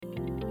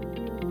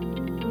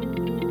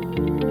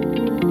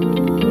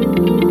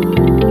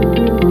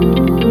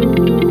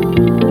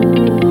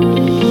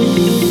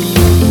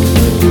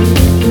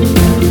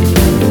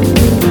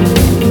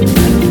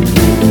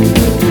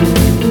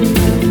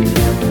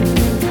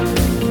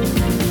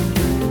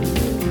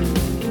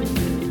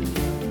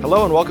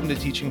Hello and welcome to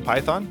Teaching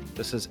Python.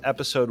 This is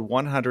episode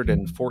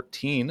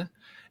 114,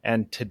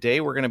 and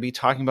today we're going to be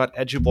talking about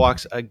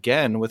EduBlocks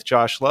again with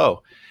Josh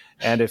Lowe.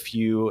 And if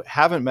you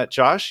haven't met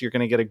Josh, you're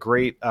going to get a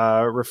great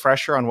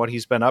refresher on what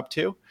he's been up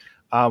to.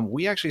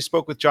 We actually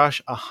spoke with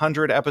Josh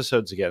 100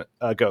 episodes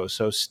ago,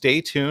 so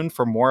stay tuned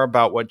for more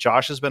about what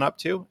Josh has been up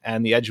to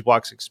and the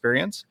EduBlocks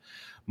experience.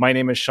 My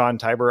name is Sean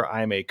Tiber.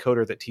 I am a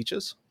coder that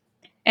teaches.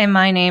 And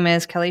my name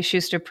is Kelly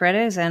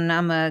Schuster-Paredes, and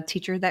I'm a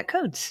teacher that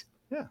codes.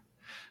 Yeah.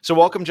 So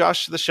welcome,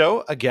 Josh, to the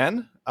show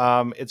again.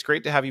 It's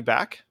great to have you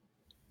back.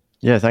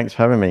 Yeah, thanks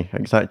for having me.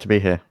 Excited to be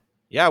here.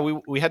 Yeah,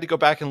 we had to go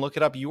back and look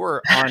it up. You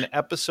were on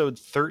episode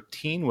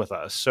 13 with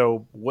us,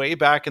 so way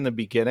back in the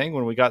beginning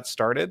when we got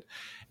started.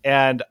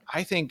 And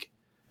I think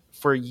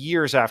for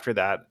years after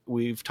that,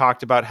 we've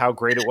talked about how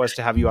great it was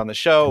to have you on the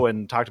show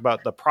and talked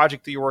about the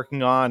project that you're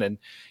working on and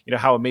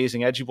how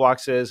amazing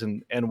EduBlocks is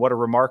and what a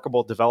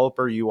remarkable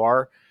developer you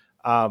are.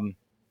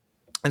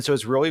 And so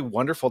it's really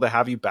wonderful to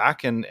have you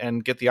back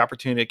and get the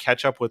opportunity to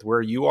catch up with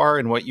where you are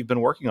and what you've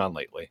been working on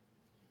lately.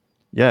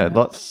 Yeah,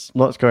 lots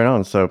going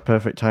on, so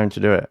perfect time to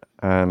do it.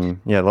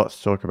 Lots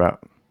to talk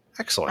about.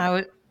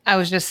 Excellent. I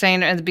was just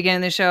saying at the beginning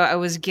of the show, I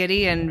was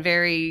giddy and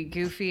very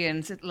goofy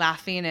and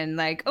laughing and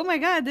like, oh my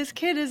God, this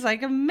kid is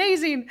like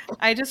amazing.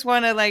 I just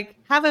want to like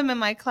have him in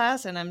my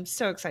class, and I'm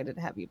so excited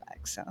to have you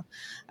back. So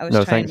I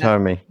was thanks for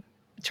having me.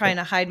 Trying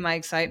to hide my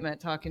excitement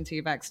talking to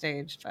you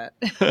backstage, but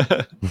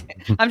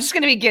I'm just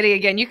going to be giddy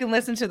again. You can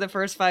listen to the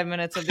first 5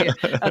 minutes of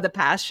the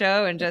past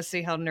show and just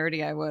see how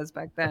nerdy I was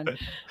back then.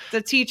 It's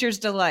a teacher's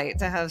delight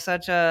to have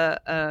such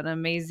an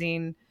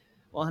amazing.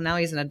 Well, now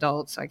he's an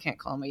adult, so I can't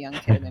call him a young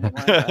kid anymore.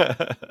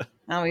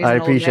 Now he's I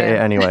appreciate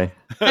it anyway.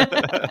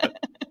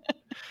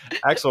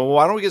 Excellent. Well,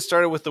 why don't we get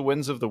started with the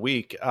wins of the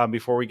week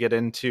before we get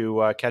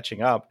into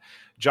catching up?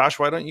 Josh,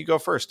 why don't you go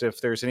first? If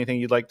there's anything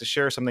you'd like to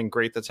share, something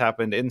great that's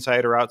happened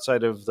inside or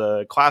outside of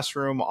the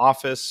classroom,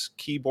 office,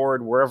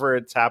 keyboard, wherever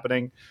it's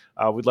happening,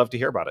 we'd love to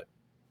hear about it.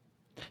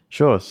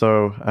 Sure.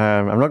 So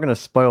I'm not going to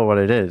spoil what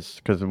it is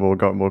because we'll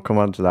come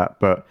on to that.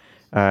 But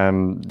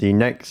the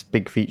next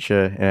big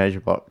feature in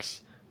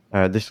EduBlocks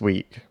this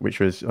week, which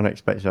was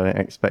unexpected, I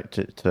didn't expect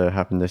it to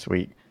happen this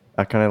week.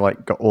 I kind of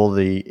like got all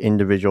the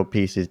individual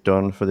pieces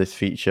done for this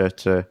feature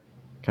to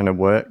kind of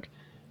work.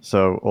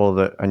 So all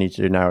that I need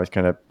to do now is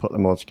kind of put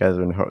them all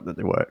together and hope that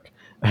they work.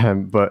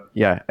 But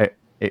yeah,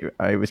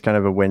 it was kind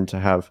of a win to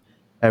have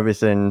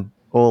everything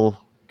all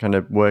kind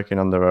of working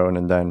on their own,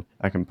 and then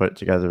I can put it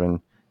together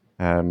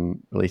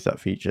and release that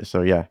feature.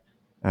 So yeah,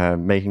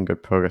 making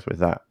good progress with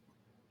that.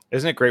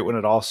 Isn't it great when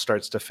it all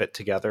starts to fit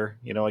together?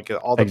 Like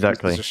all the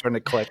pieces are starting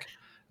to click.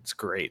 It's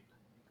great.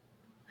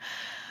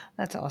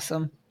 That's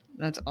awesome.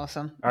 That's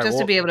awesome. Right,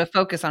 to be able to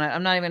focus on it.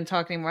 I'm not even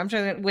talking anymore. I'm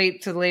trying to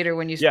wait till later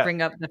when you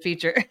bring up the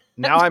feature.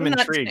 Now I'm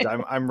intrigued.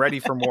 I'm ready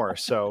for more.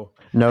 So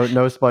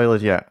no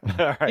spoilers yet.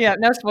 All right. Yeah,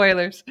 no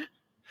spoilers.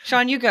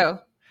 Sean, you go.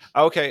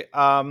 Okay.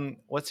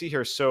 Let's see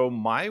here. So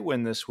my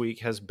win this week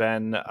has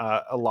been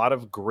a lot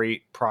of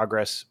great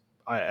progress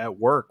at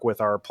work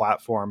with our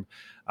platform.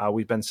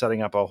 We've been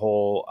setting up a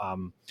whole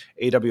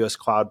AWS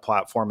cloud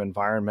platform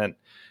environment,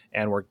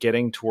 and we're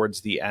getting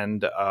towards the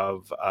end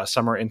of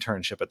summer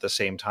internship at the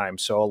same time.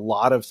 So a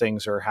lot of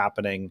things are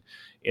happening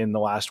in the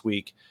last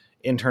week.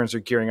 Interns are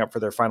gearing up for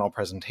their final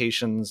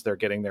presentations. They're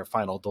getting their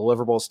final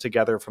deliverables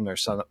together from their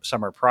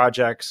summer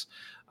projects.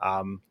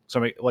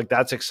 So like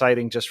that's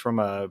exciting just from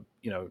a,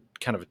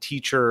 kind of a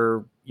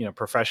teacher,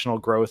 professional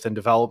growth and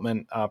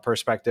development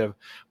perspective.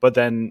 But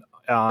then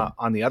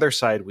on the other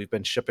side, we've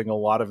been shipping a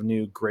lot of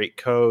new great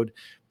code,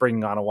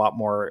 bringing on a lot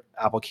more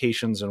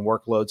applications and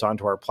workloads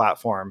onto our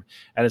platform.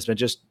 And it's been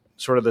just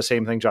sort of the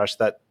same thing, Josh,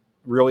 that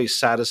really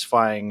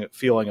satisfying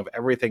feeling of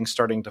everything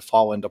starting to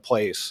fall into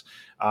place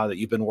that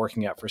you've been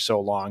working at for so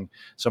long.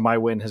 So my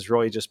win has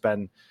really just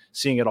been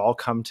seeing it all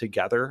come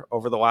together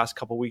over the last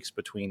couple of weeks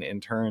between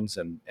interns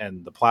and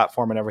the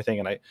platform and everything.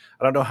 And I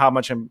don't know how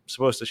much I'm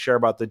supposed to share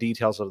about the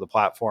details of the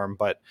platform,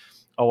 but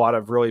a lot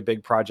of really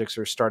big projects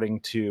are starting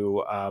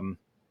to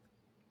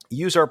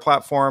use our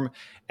platform,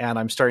 and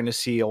I'm starting to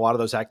see a lot of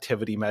those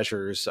activity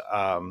measures,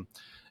 run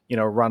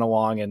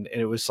along. And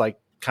it was like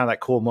kind of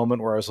that cool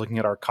moment where I was looking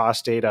at our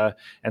cost data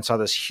and saw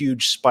this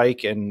huge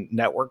spike in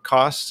network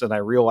costs. And I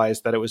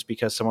realized that it was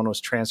because someone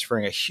was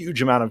transferring a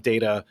huge amount of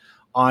data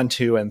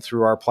onto and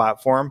through our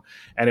platform.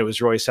 And it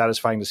was really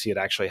satisfying to see it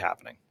actually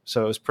happening.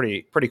 So it was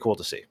pretty cool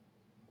to see.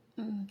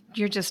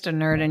 You're just a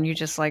nerd and you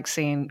just like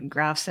seeing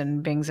graphs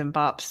and bings and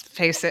bops.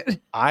 Face it.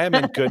 I am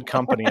in good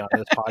company on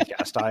this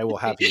podcast. I will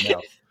have you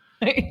know.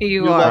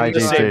 You are. I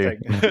do too.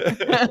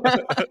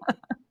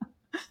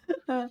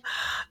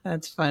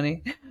 That's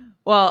funny.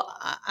 Well,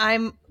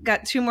 I'm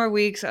got 2 more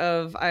weeks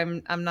of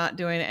I'm not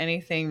doing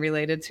anything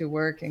related to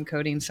work and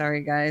coding.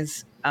 Sorry,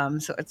 guys.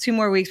 So 2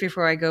 more weeks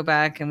before I go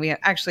back, and we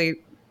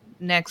actually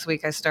next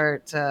week I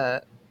start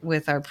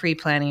with our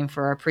pre-planning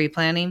for our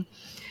pre-planning.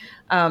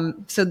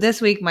 So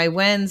this week, my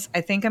wins,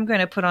 I think I'm going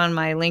to put on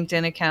my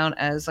LinkedIn account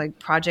as like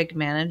project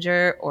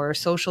manager or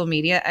social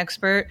media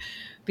expert,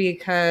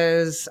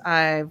 because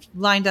I've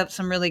lined up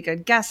some really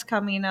good guests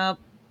coming up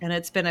And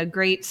it's been a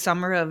great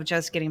summer of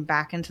just getting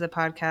back into the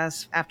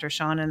podcast after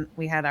Sean and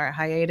we had our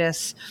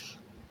hiatus.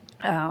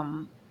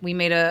 We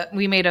made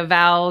a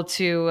vow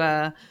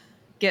to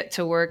get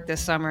to work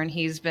this summer, and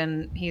he's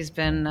been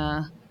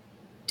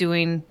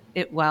doing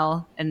it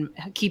well and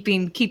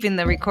keeping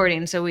the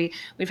recording. So we've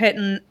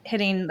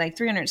hitting like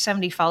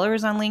 370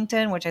 followers on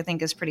LinkedIn, which I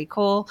think is pretty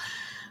cool.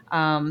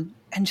 And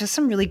just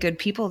some really good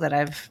people that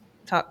I've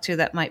talked to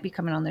that might be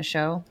coming on the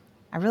show.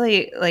 I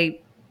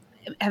really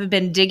have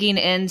been digging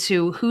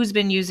into who's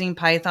been using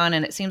Python,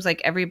 and it seems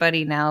like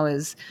everybody now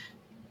is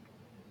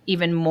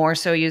even more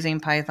so using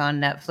Python,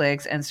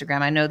 Netflix,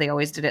 Instagram. I know they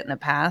always did it in the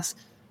past,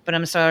 but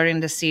I'm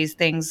starting to see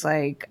things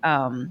like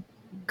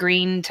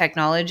green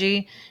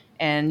technology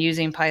and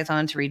using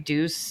Python to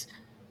reduce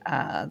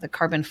the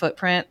carbon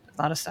footprint.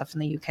 A lot of stuff in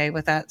the UK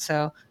with that.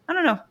 So I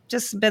don't know,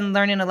 just been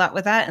learning a lot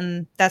with that.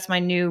 And that's my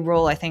new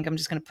role. I think I'm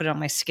just going to put it on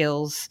my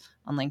skills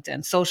on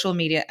LinkedIn, social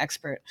media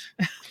expert.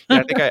 Yeah,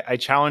 I think I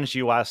challenged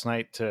you last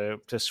night to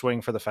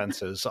swing for the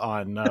fences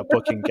on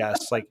booking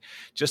guests. Like,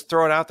 just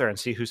throw it out there and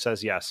see who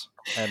says yes.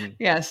 And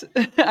Yes,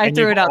 I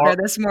threw it out there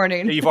this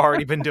morning. You've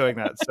already been doing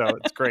that, so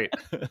it's great.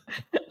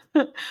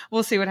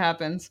 We'll see what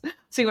happens.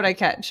 See what I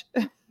catch.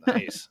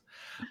 Nice.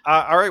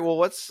 All right, well,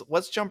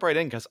 let's jump right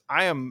in, because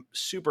I am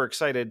super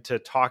excited to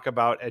talk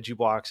about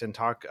EduBlocks and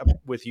talk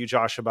with you,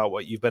 Josh, about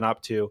what you've been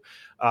up to.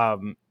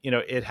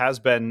 There's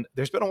been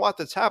a lot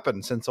that's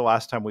happened since the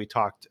last time we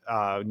talked,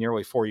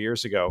 nearly 4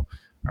 years ago,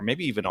 or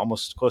maybe even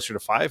almost closer to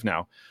 5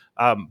 now.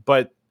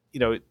 But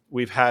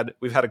we've had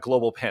a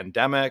global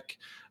pandemic.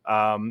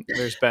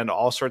 There's been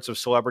all sorts of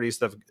celebrities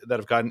that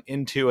have gotten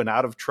into and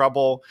out of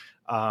trouble.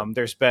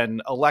 There's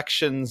been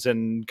elections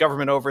and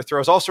government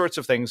overthrows, all sorts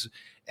of things.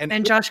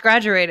 And Josh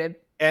graduated.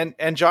 And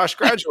Josh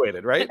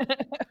graduated, right?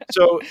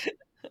 So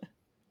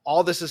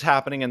all this is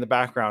happening in the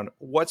background.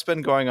 What's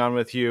been going on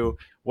with you?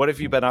 What have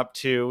you been up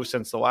to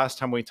since the last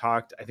time we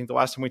talked? I think the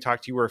last time we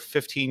talked, you were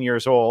 15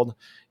 years old.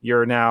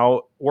 You're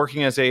now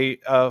working as a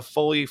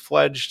fully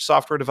fledged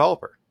software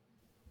developer.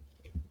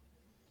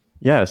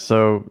 Yeah,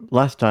 so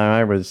last time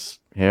I was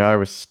here, I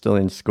was still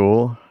in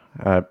school.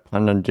 I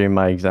planned on doing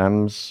my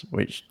exams,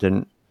 which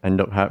didn't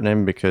end up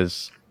happening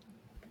because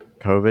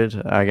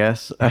COVID, I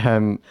guess.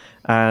 And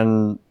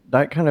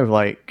that kind of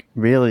like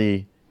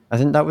really, I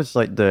think that was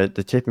like the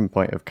tipping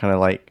point of kind of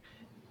like,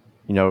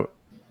 you know,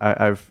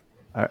 I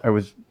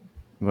was,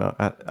 well,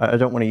 I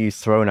don't want to use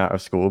thrown out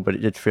of school, but it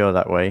did feel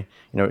that way.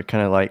 It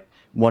kind of like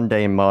one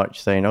day in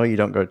March saying, oh, you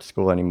don't go to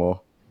school anymore.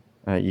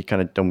 You're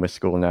kind of done with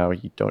school now.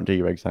 You don't do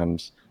your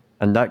exams.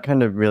 And that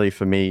kind of really,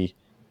 for me,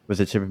 was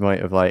a tipping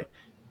point of like,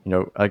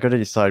 I got to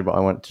decide what I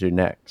want to do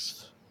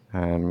next.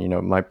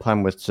 My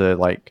plan was to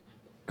like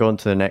go on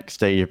to the next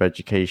stage of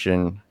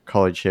education,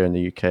 college here in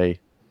the UK.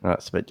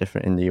 That's a bit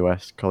different in the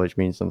US. College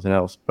means something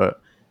else.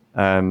 But,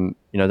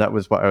 that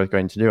was what I was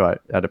going to do.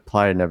 I'd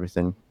applied and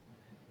everything.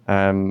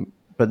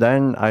 But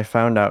then I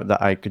found out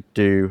that I could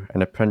do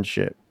an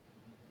apprenticeship,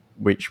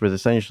 which was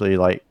essentially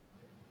like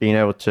being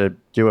able to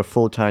do a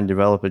full-time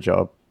developer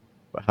job,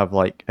 but have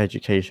like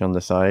education on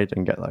the side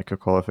and get like a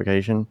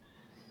qualification.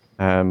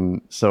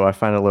 So I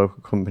found a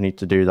local company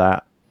to do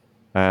that.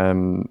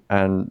 And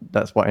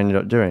that's what I ended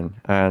up doing.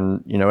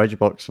 And,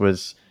 EduBlocks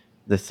was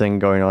the thing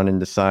going on in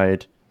the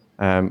side.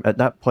 At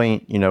that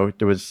point,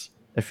 there was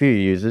a few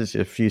users,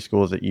 a few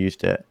schools that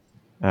used it.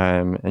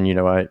 And,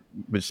 I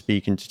was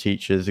speaking to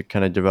teachers,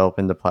 kind of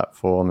developing the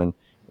platform, and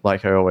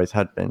like I always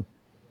had been.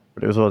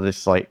 But it was all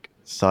this like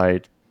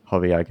side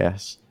hobby, I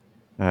guess.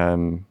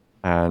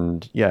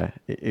 And yeah,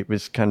 it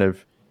was kind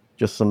of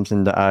just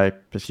something that I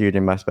pursued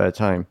in my spare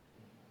time.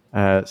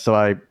 So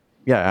I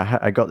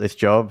got this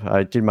job.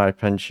 I did my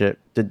apprenticeship,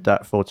 did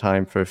that full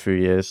time for a few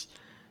years.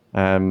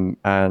 And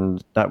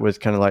that was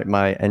kind of like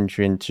my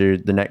entry into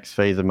the next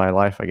phase of my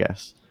life, I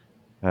guess,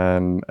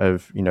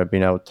 of,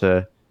 being able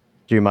to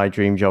do my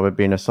dream job of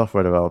being a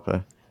software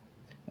developer.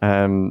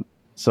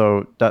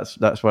 So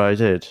that's what I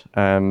did.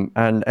 And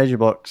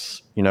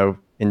EduBlocks,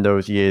 in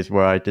those years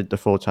where I did the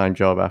full-time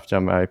job after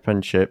my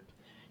apprenticeship,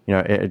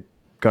 it had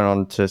gone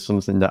on to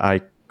something that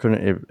I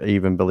couldn't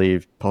even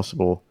believe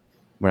possible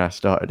when I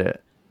started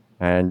it.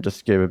 And just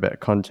to give a bit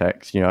of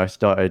context, I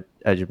started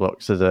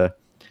EduBlocks as a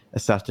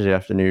Saturday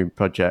afternoon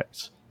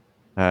project,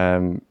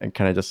 and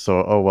kind of just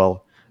thought, oh,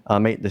 well, I'll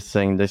make this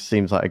thing. This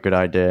seems like a good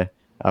idea.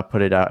 I'll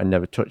put it out and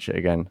never touch it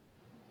again.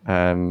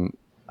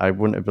 I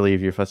wouldn't have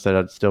believed you if I said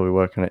I'd still be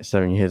working on it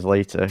 7 years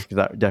later, because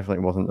that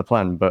definitely wasn't the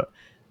plan. But,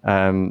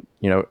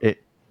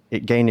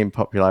 it gained in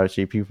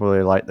popularity. People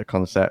really like the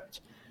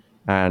concept,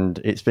 and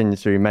it's been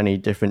through many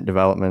different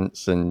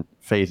developments and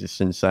phases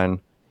since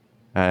then.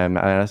 And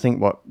I think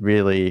what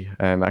really,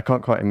 I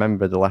can't quite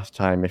remember the last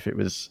time if it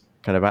was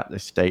kind of at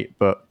this state,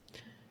 but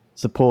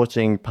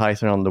supporting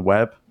Python on the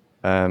web,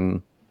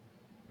 and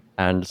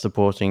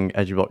supporting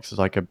EduBlocks as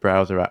like a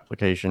browser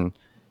application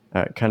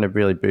kind of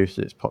really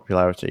boosted its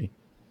popularity,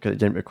 because it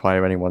didn't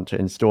require anyone to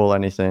install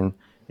anything.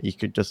 You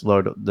could just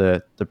load up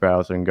the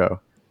browser and go.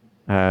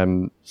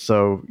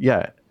 So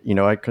yeah,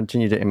 I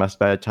continued it in my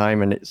spare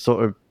time, and it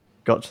sort of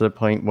got to the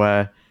point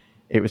where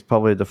it was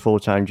probably the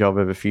full-time job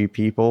of a few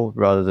people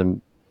rather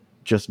than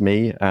just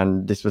me.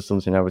 And this was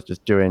something I was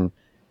just doing,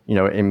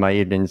 in my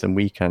evenings and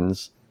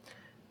weekends.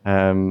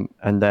 And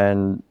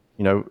then,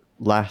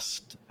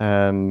 last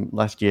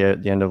year,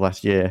 at the end of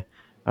last year,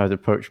 I was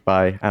approached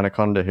by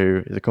Anaconda,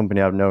 who is a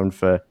company I've known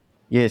for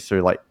years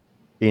through like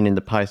being in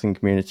the Python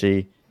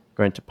community,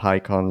 going to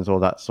PyCons, all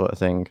that sort of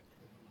thing.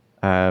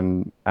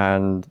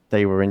 And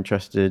they were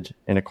interested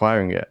in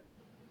acquiring it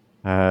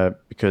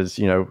because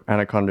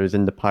Anaconda is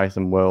in the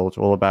Python world,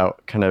 all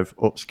about kind of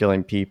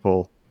upskilling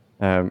people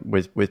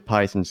with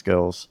Python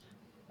skills.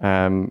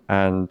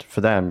 And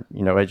for them,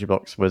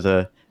 EduBlocks was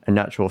a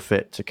natural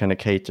fit to kind of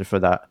cater for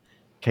that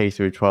K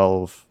through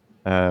 12,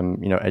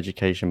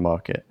 education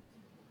market,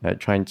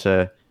 trying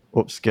to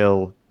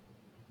upskill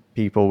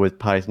people with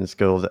Python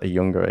skills at a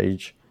younger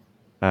age.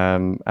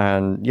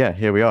 And yeah,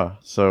 here we are.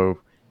 So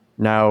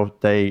now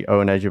they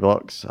own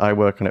EduBlocks. I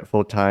work on it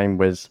full time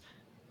with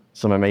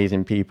some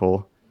amazing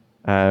people,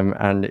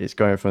 and it's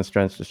going from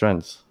strength to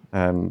strength.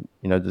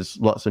 There's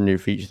lots of new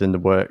features in the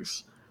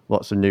works,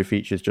 lots of new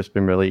features just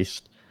been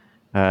released,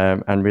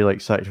 and really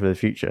excited for the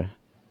future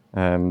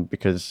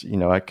because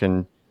I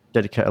can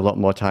dedicate a lot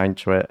more time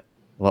to it,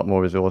 a lot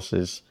more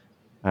resources,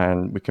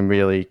 and we can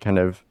really kind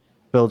of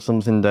build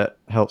something that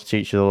helps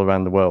teachers all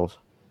around the world,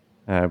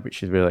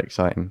 which is really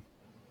exciting.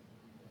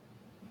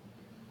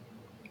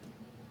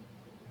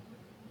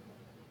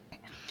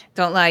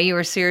 Don't lie, you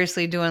were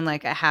seriously doing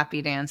like a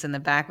happy dance in the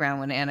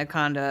background when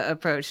Anaconda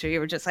approached you. You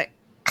were just like,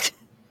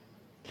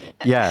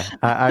 Yeah,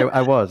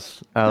 I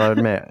was. I'll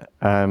admit.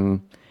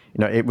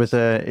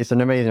 It's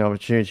an amazing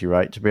opportunity,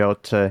 right, to be able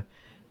to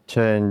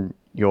turn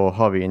your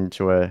hobby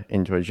into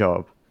a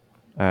job,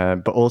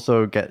 but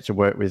also get to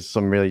work with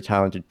some really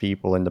talented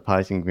people in the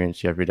Python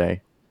community every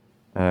day.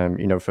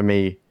 For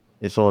me,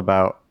 it's all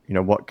about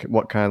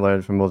what can I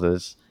learn from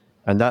others,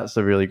 and that's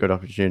a really good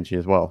opportunity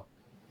as well.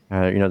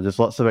 There's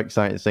lots of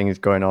exciting things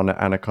going on at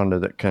Anaconda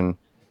that can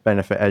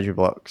benefit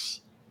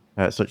EduBlocks,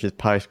 such as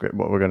PyScript,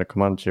 what we're going to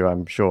come on to,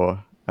 I'm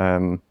sure,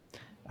 and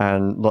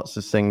lots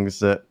of things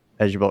that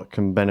EduBlock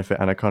can benefit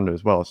Anaconda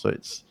as well. So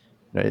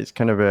it's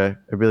kind of a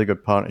really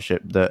good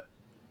partnership that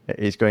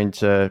is going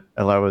to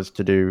allow us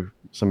to do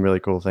some really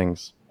cool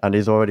things, and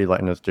is already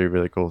letting us do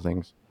really cool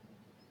things.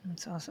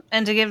 that's awesome.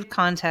 And to give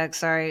context,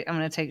 sorry, I'm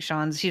going to take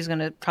Sean's. She's going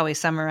to probably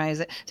summarize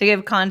it. To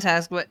give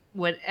context, what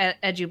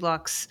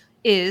EduBlocks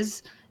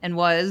is and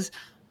was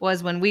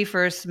when we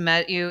first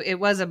met you. It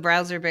was a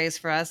browser base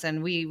for us,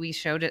 and we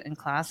showed it in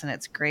class, and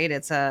it's great.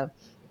 It's a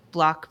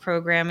block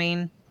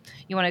programming.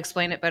 You want to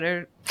explain it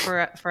better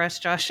for us,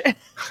 Josh?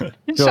 Sure.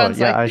 Sean's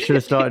Yeah, like, I should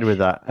have started with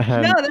that.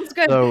 no, that's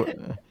good. So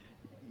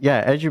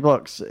yeah,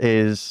 EduBlocks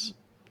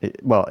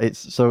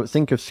it's so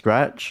think of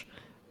Scratch,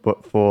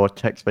 but for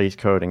text-based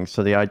coding.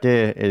 So the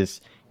idea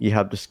is you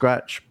have the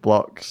Scratch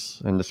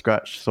blocks and the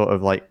Scratch sort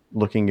of like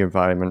looking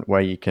environment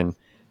where you can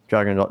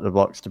drag and drop the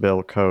blocks to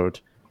build code.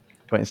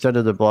 But instead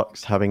of the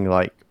blocks having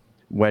like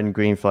when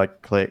green flag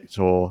clicked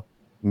or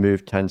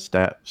move 10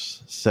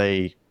 steps,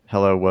 say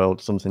hello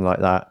world, something like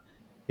that,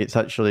 it's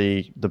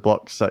actually the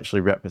blocks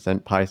actually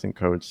represent Python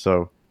code.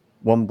 So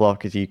one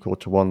block is equal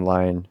to one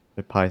line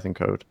of Python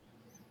code.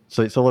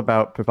 So it's all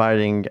about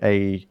providing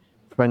a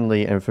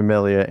friendly and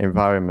familiar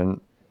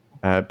environment,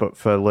 but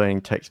for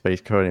learning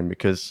text-based coding.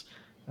 Because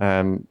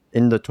in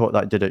the talk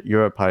that I did at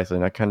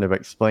EuroPython, I kind of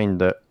explained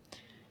that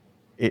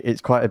it's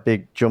quite a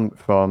big jump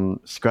from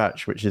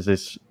Scratch, which is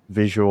this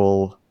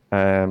visual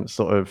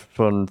sort of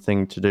fun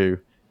thing to do,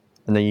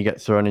 and then you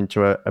get thrown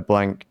into a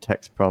blank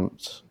text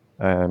prompt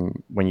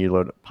when you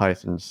load up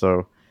Python.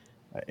 So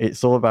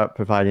it's all about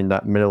providing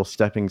that middle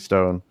stepping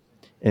stone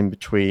in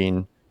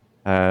between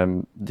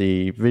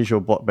the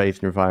visual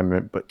block-based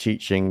environment, but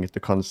teaching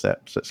the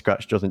concepts that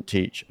Scratch doesn't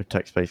teach of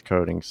text-based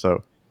coding.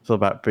 So it's all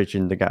about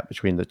bridging the gap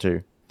between the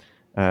two.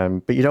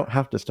 But you don't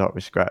have to start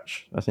with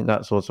Scratch. I think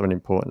that's also an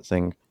important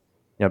thing,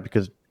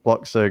 because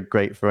blocks are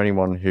great for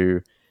anyone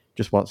who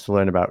just wants to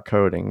learn about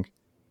coding.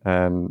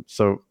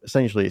 So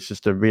essentially, it's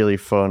just a really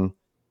fun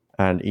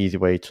and easy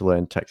way to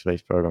learn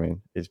text-based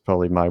programming is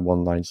probably my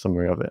one-line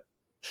summary of it.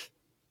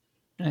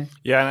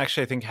 Yeah, and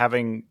actually, I think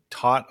having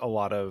taught a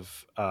lot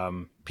of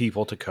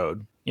people to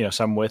code,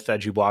 some with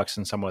EduBlocks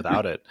and some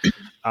without it,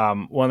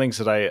 one of the things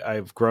that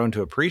I've grown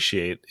to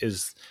appreciate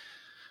is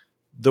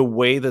the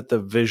way that the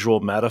visual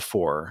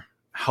metaphor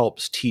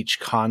helps teach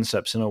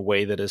concepts in a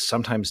way that is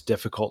sometimes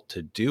difficult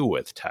to do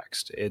with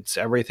text. It's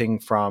everything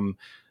from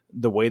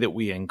the way that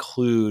we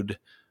include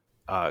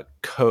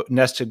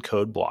nested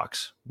code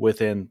blocks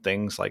within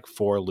things like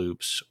for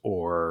loops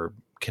or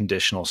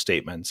conditional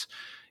statements.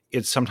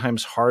 It's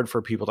sometimes hard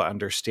for people to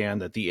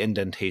understand that the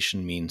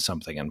indentation means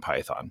something in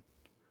Python,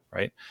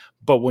 right?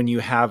 But when you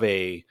have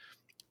the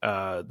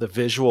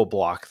visual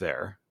block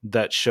there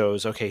that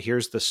shows, okay,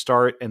 here's the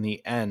start and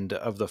the end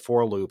of the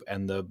for loop,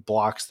 and the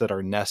blocks that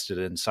are nested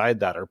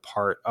inside that are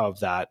part of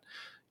that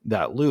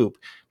loop,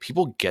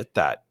 people get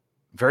that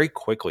very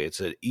quickly. It's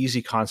an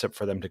easy concept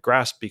for them to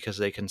grasp because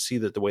they can see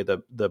that the way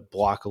the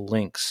block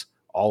links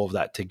all of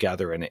that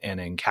together and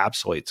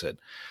encapsulates it.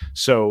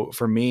 So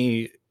for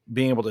me,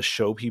 being able to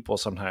show people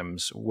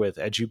sometimes with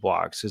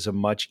EduBlocks is a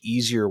much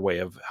easier way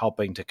of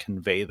helping to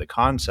convey the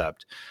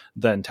concept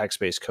than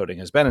text-based coding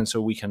has been. And so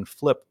we can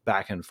flip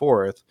back and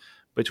forth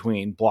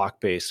between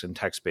block-based and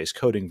text-based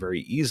coding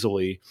very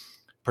easily,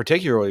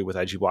 particularly with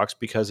EduBlocks,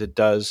 because it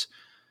does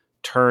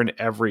turn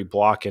every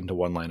block into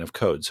one line of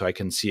code. So I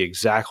can see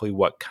exactly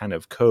what kind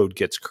of code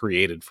gets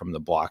created from the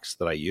blocks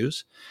that I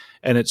use.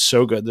 And it's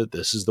so good that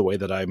this is the way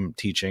that I'm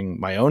teaching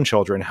my own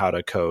children how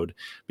to code,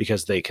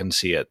 because they can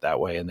see it that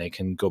way and they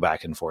can go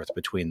back and forth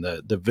between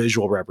the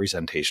visual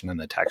representation and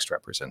the text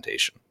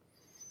representation.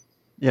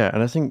 Yeah,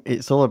 and I think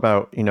it's all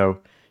about,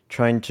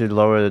 trying to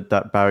lower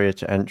that barrier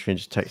to entry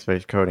into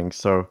text-based coding.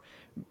 So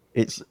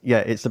it's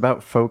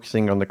about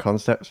focusing on the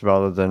concepts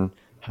rather than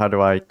how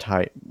do I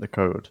type the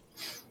code.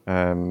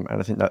 And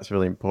I think that's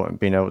really important,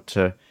 being able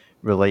to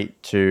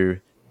relate to,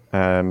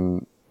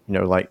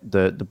 like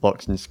the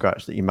blocks in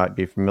Scratch that you might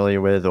be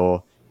familiar with,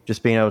 or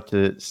just being able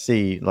to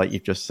see, like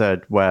you've just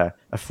said, where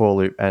a for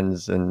loop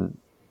ends and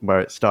where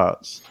it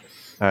starts.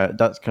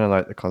 That's kind of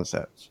like the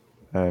concept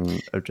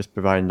of just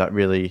providing that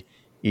really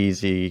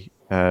easy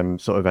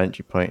sort of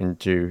entry point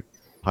into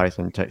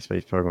Python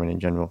text-based programming in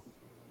general.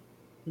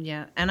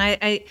 Yeah, and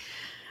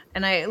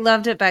I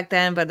loved it back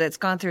then, but it's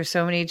gone through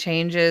so many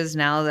changes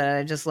now that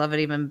I just love it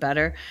even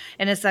better.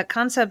 And it's that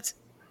concept.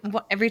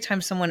 Every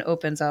time someone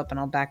opens up, and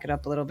I'll back it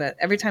up a little bit.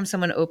 Every time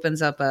someone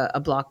opens up a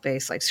block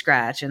base like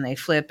Scratch, and they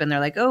flip, and they're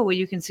like, "Oh, well,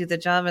 you can see the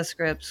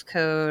JavaScript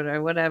code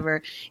or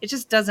whatever." It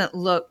just doesn't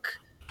look.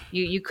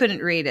 You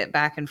couldn't read it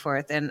back and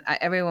forth, and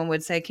everyone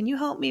would say, "Can you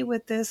help me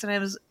with this?" And I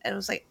was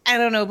like, "I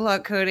don't know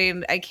block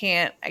coding. I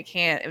can't.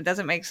 It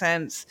doesn't make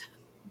sense."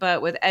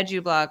 But with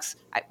EduBlocks,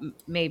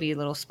 maybe a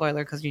little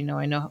spoiler because I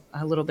know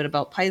a little bit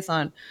about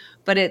Python,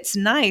 but it's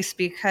nice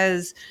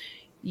because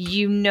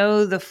you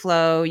know the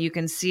flow, you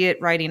can see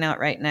it writing out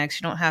right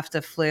next. You don't have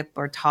to flip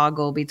or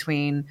toggle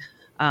between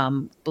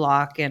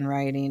block and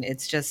writing.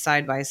 It's just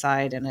side by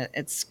side, and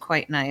it's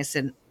quite nice.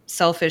 And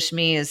selfish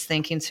me is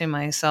thinking to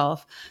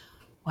myself,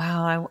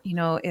 wow,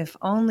 if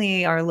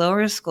only our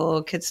lower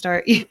school could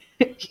start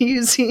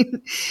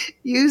using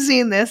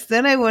using this,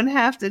 then I wouldn't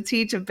have to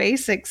teach a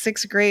basic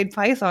 6th grade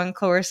Python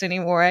course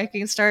anymore. I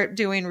can start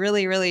doing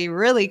really, really,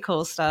 really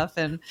cool stuff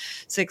in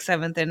 6th,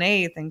 7th, and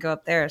 8th and go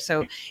up there.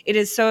 So it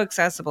is so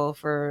accessible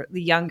for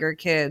the younger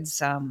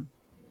kids,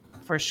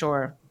 for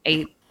sure.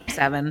 8,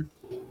 7,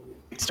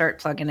 start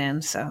plugging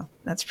in. So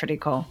that's pretty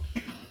cool.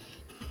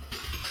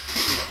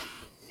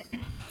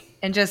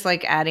 And just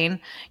like adding,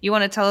 you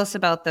want to tell us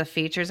about the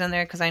features in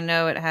there? Because I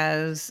know it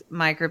has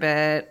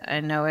microbit.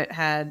 I know it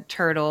had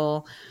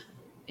turtle.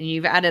 And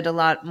you've added a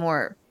lot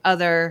more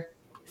other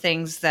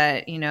things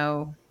that,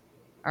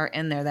 are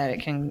in there that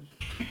it can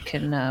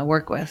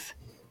work with.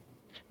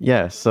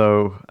 Yeah,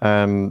 so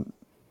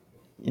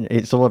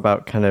it's all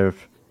about kind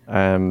of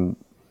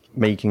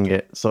making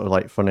it sort of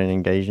like fun and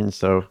engaging.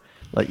 So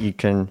like you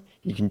can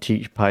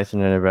teach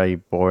Python in a very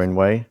boring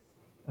way,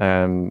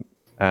 um,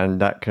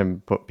 and that can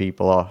put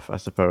people off, I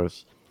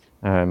suppose.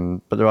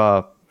 But there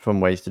are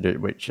fun ways to do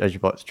it, which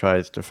EduBlocks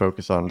tries to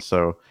focus on.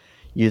 So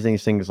using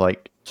things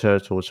like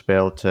Turtle to be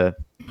able to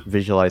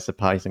visualize the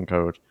Python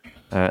code.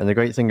 And the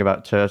great thing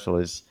about Turtle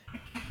is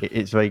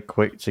it's very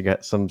quick to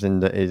get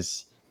something that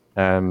is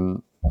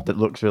that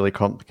looks really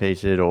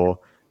complicated, or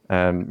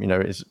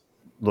it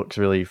looks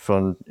really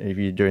fun if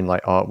you're doing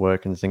like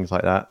artwork and things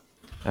like that.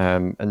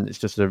 And it's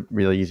just a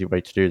really easy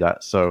way to do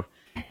that. So,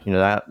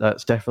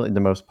 that's definitely the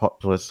most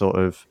popular sort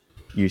of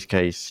use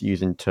case,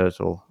 using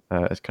Turtle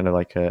as kind of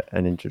like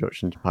an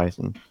introduction to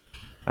Python.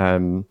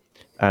 Um,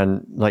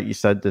 and like you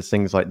said, there's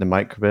things like the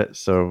microbit.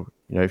 So,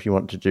 if you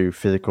want to do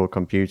physical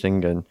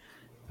computing and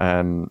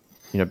um,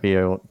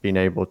 being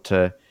able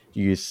to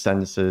use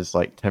sensors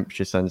like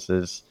temperature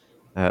sensors,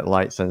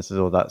 light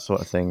sensors, all that sort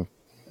of thing.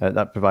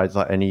 That provides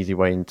like an easy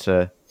way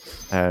into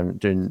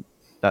doing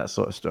that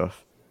sort of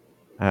stuff.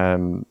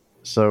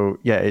 So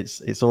yeah,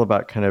 it's all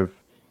about kind of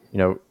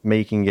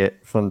making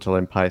it fun to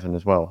learn Python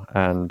as well.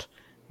 And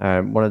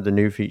one of the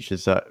new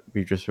features that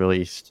we've just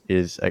released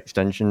is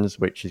extensions,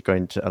 which is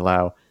going to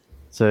allow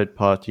third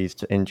parties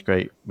to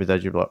integrate with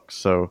EduBlocks.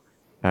 So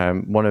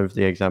one of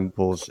the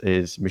examples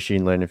is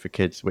Machine Learning for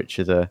Kids, which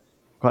is a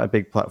quite a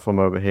big platform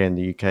over here in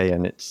the UK,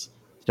 and it's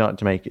starting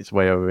to make its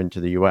way over into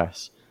the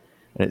US.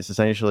 And it's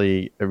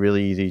essentially a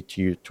really easy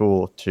to use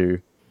tool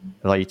to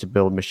allow you to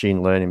build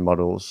machine learning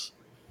models.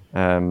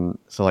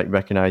 So like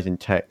recognizing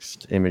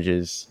text,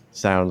 images,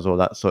 sounds, all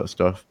that sort of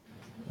stuff.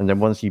 And then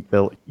once you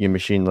built your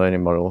machine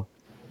learning model,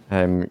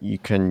 you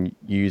can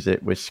use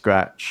it with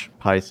Scratch,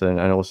 Python,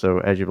 and also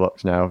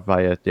EduBlocks now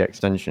via the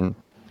extension.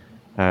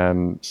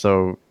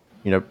 So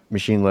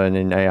machine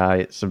learning, AI,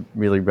 it's a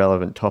really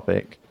relevant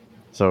topic.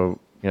 So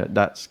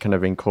that's kind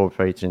of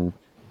incorporating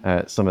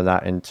some of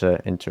that into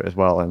it as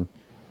well. And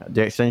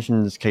the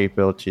extensions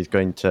capability is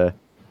going to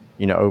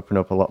open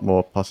up a lot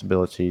more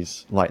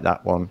possibilities like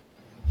that one,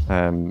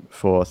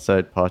 for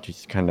third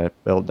parties to kind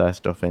of build their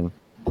stuff in,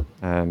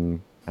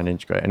 and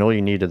integrate. And all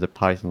you need is a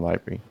Python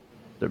library.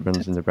 that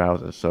runs in the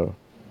browser. So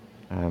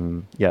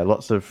yeah,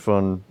 lots of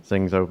fun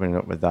things opening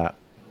up with that.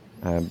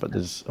 But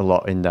there's a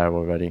lot in there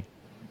already.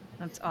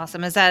 That's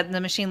awesome. Is that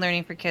the machine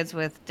learning for kids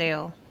with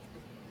Dale?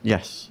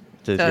 Yes,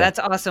 it is. So Yeah. that's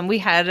awesome. We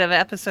had an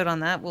episode on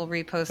that. We'll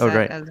repost Oh, that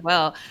great. as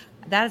well.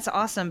 That's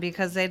awesome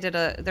because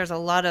there's a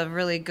lot of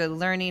really good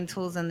learning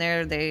tools in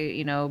there.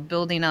 They,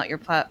 building out your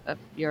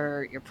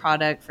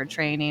product for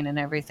training and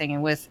everything.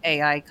 And with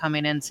AI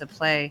coming into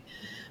play,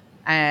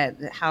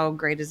 how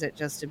great is it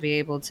just to be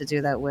able to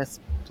do that with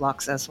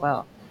blocks as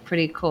well?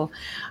 Pretty cool.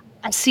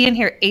 I see in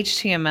here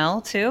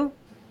HTML too.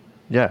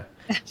 Yeah.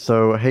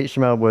 So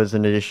HTML was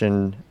an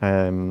addition.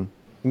 I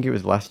think it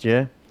was last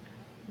year.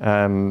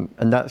 And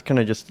that's kind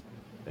of just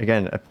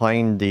again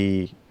applying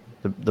the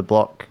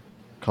block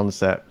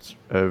concept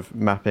of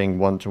mapping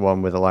one to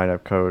one with a line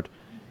of code,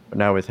 but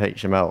now with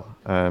HTML.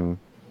 And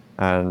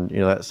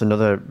that's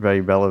another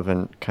very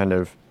relevant kind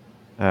of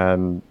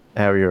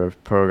area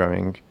of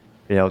programming.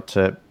 Being able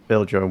to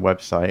build your own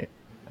website.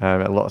 A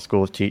lot of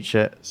schools teach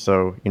it,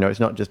 so it's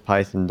not just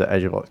Python that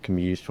EduBlocks can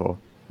be used for,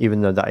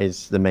 even though that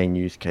is the main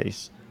use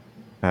case,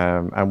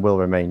 and will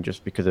remain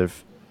just because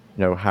of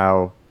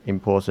how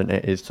important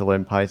it is to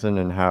learn Python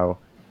and how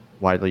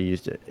widely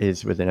used it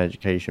is within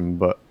education.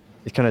 But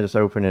it's kind of just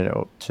opening it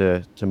up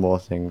to more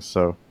things.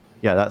 So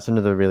yeah, that's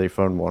another really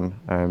fun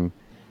one,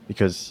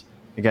 because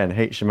again,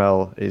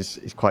 HTML is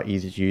quite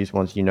easy to use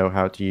once you know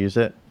how to use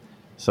it.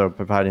 So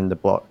providing the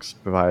blocks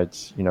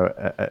provides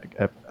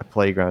a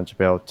playground to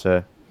be able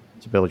to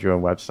build your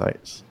own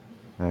websites.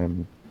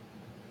 So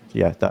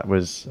yeah, that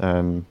was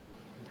a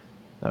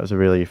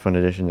really fun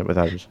addition that was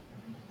added.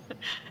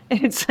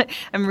 It's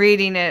I'm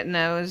reading it and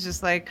I was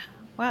just like,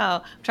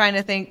 wow, trying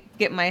to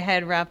get my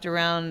head wrapped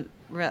around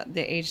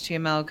the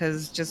HTML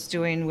because just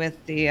doing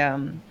with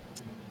the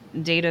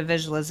data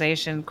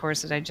visualization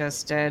course that I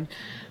just did,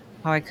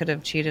 how I could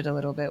have cheated a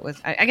little bit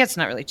with, I guess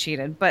not really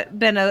cheated, but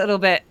been a little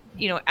bit,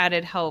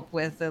 added help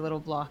with the little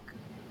block.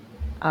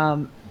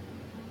 Um,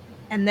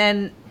 and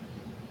then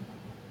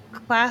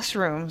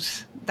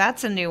classrooms,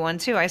 that's a new one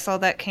too. I saw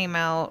that came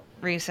out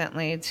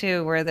recently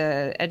too, where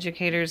the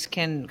educators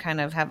can kind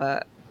of have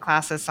a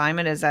class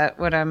assignment. Is that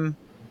what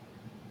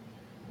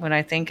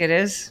I think it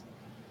is?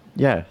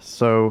 Yeah,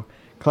 so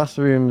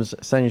classrooms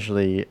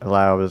essentially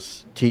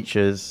allows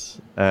teachers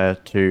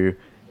to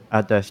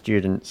add their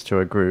students to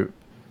a group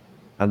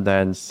and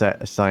then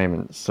set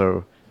assignments.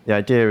 So the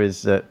idea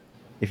is that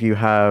if you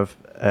have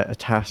a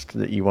task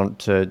that you want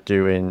to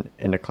do in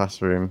a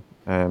classroom,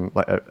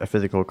 like a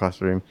physical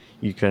classroom,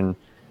 you can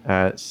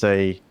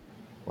say,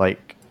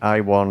 like,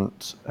 I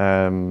want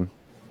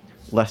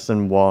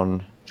lesson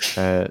one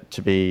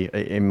to be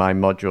in my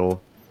module,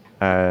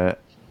 uh,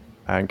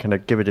 and kind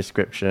of give a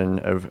description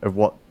of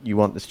what you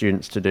want the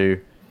students to do.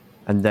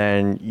 And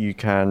then you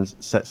can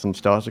set some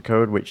starter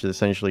code, which is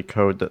essentially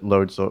code that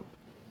loads up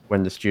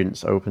when the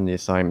students open the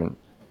assignment.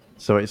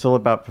 So it's all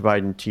about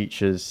providing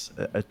teachers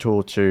a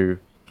tool to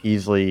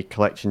easily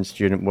collection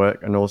student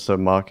work and also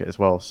mark it as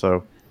well.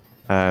 So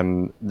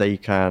they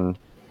can,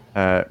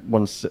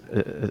 once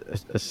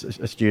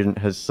a student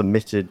has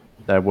submitted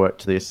their work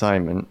to the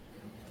assignment,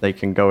 they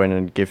can go in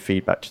and give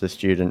feedback to the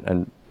student,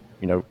 and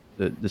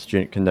the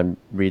student can then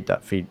read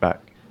that feedback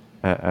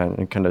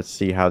and kind of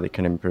see how they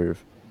can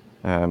improve.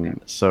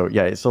 So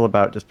yeah, it's all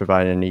about just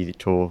providing an easy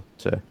tool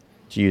to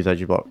use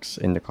EduBlocks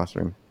in the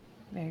classroom.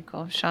 Very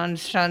cool.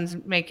 Sean's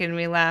making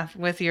me laugh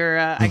with your.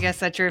 I guess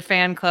that's your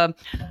fan club.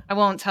 I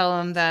won't tell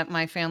him that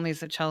my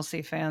family's a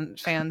Chelsea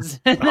fans,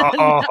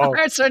 Oh,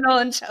 Arsenal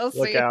and look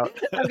Chelsea. out.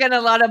 I'm getting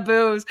a lot of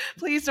boos.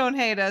 Please don't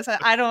hate us.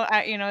 I don't.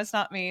 It's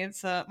not me.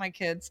 It's my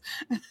kids.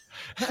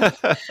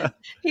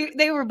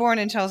 They were born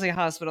in Chelsea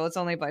Hospital. It's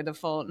only by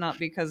default, not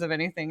because of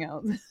anything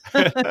else.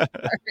 Sorry.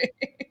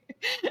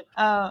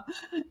 Uh,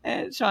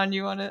 Sean,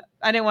 you want to?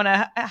 I didn't want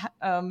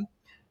to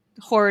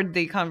hoard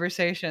the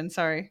conversation.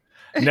 Sorry.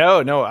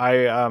 No,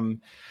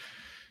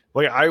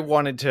 I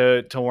wanted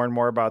to learn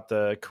more about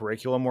the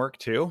curriculum work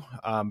too,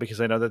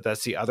 because I know that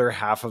that's the other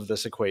half of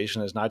this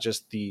equation is not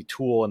just the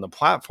tool and the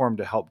platform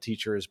to help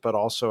teachers, but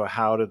also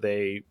how do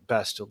they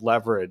best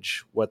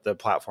leverage what the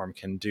platform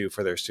can do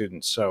for their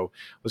students. So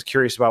I was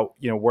curious about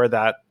where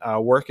that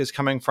work is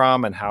coming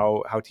from and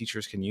how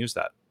teachers can use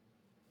that.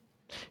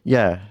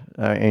 Yeah,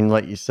 and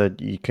like you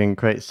said, you can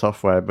create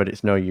software, but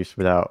it's no use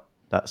without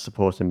that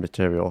supporting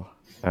material.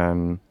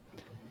 Um,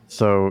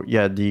 So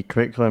yeah, the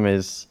curriculum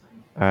is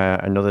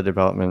another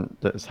development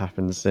that's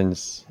happened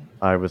since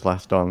I was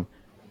last on,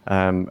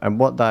 and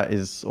what that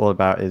is all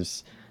about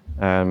is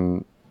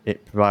um,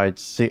 it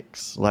provides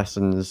 6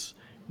 lessons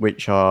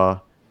which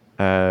are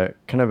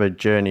kind of a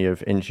journey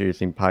of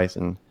introducing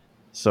Python.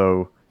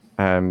 So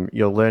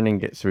you're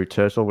learning it through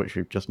Turtle, which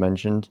we've just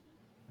mentioned.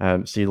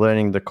 So you're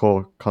learning the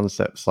core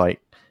concepts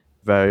like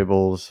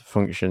variables,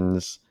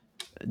 functions,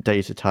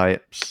 data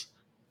types,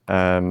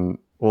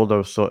 all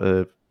those sort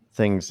of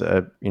things that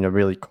are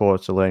really core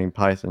to learning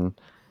Python,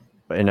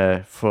 but in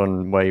a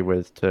fun way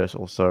with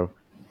Turtle. So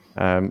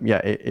yeah,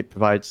 it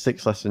provides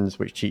 6 lessons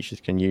which teachers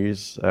can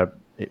use.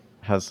 It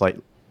has like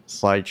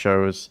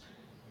slideshows,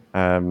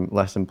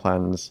 lesson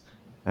plans.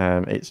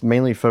 It's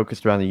mainly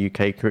focused around the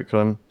UK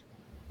curriculum,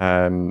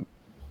 um,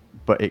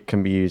 but it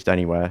can be used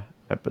anywhere.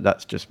 But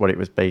that's just what it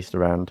was based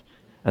around.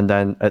 And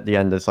then at the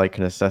end, there's like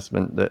an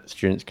assessment that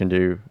students can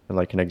do,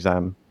 like an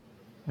exam,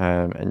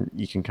 and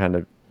you can kind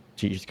of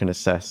teachers can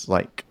assess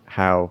like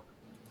how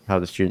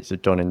the students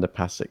have done in the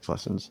past 6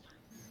 lessons.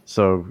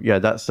 So yeah,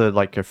 that's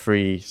like a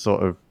free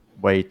sort of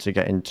way to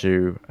get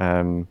into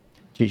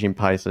teaching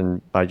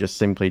Python by just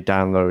simply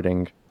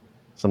downloading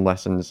some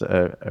lessons that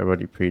are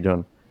already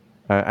pre-done.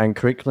 And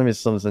curriculum is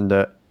something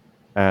that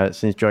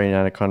since joining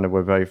Anaconda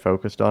we're very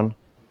focused on.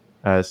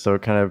 So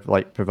kind of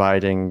like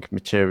providing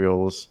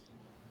materials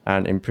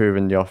and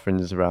improving the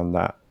offerings around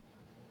that.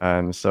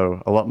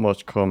 So a lot more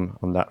to come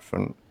on that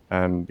front,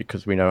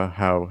 because we know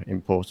how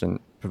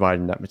important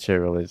providing that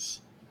material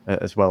is,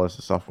 as well as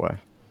the software.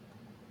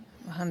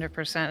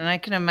 100%. And I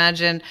can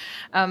imagine,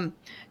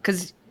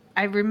 because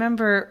I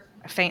remember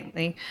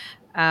faintly,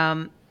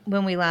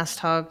 when we last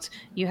talked,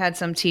 you had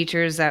some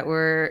teachers that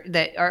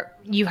are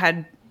you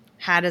had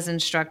as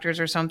instructors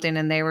or something,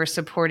 and they were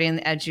supporting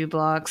the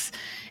EduBlocks.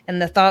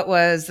 And the thought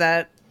was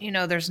that,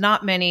 there's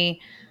not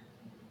many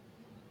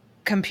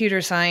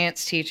computer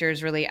science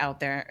teachers really out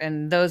there,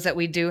 and those that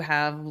we do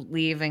have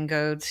leave and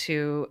go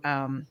to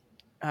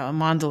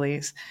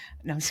Mondelez.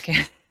 No, I'm just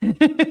kidding.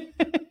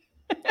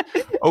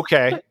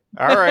 Okay.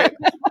 All right.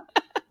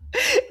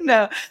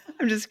 No,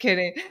 I'm just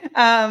kidding.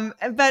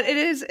 But it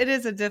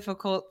is a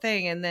difficult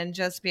thing, and then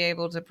just be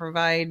able to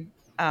provide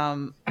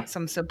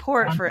some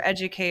support for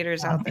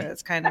educators out there.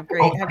 It's kind of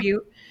great.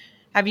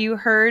 Have you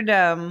heard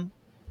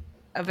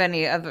of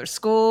any other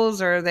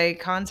schools? Or are they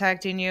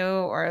contacting you,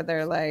 or are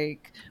there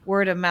like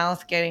word of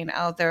mouth getting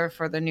out there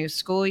for the new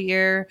school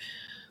year?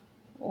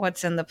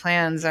 What's in the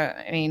plans?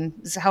 I mean,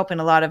 it's helping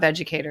a lot of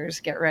educators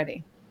get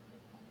ready.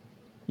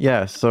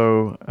 Yeah,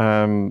 so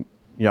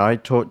I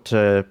talk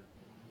to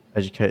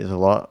educators a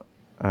lot,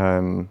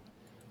 um,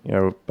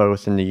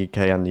 both in the UK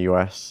and the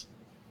US,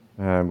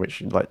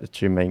 which are like the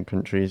two main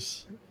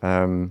countries.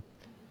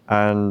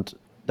 And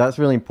that's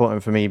really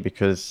important for me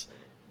because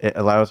it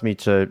allows me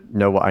to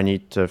know what I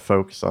need to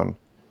focus on.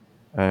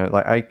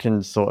 Like I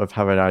can sort of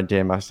have an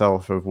idea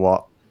myself of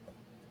what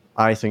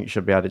I think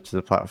should be added to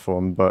the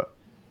platform, but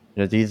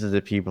these are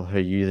the people who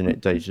are using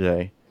it day to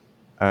day.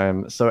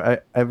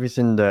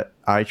 Everything that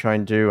I try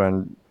and do,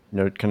 and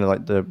kind of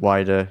like the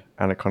wider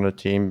Anaconda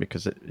team,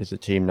 because it is a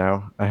team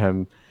now.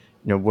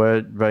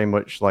 We're very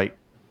much like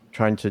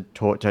trying to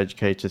talk to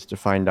educators to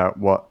find out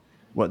what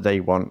they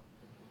want,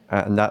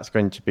 and that's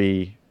going to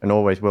be and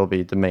always will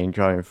be the main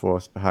driving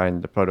force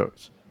behind the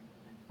product.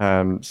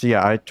 So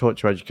yeah, I talk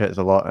to educators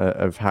a lot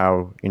of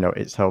how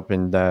it's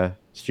helping their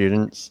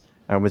students,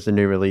 and with the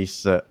new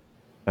release that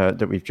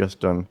we've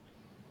just done,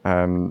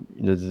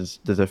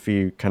 there's a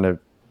few kind of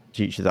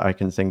teachers that I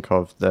can think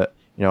of that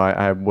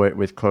I worked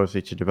with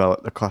closely to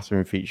develop the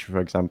classroom feature, for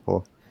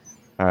example.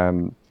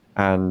 Um,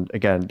 and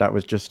again, that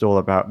was just all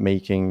about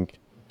making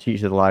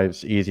teachers'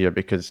 lives easier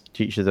because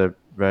teachers are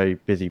very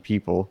busy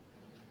people.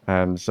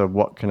 So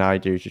what can I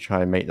do to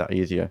try and make that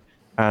easier?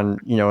 And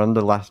on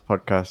the last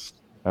podcast,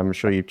 I'm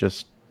sure you've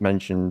just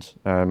mentioned,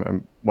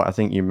 and what I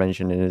think you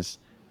mentioned is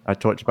I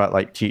talked about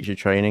like teacher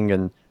training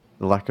and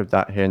the lack of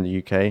that here in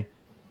the UK.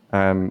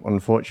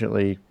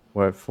 Unfortunately,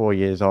 we're 4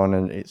 years on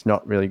and it's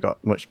not really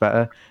got much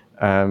better.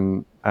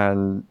 And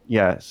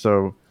yeah,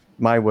 so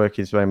my work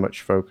is very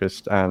much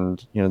focused,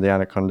 and the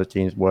Anaconda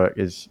team's work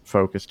is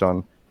focused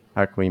on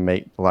how can we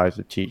make the lives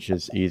of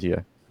teachers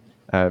easier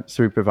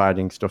through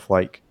providing stuff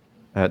like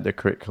the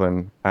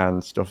curriculum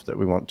and stuff that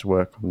we want to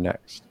work on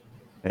next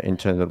in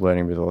terms of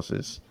learning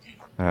resources.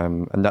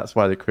 And that's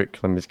why the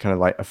curriculum is kind of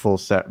like a full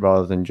set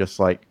rather than just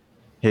like,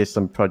 here's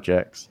some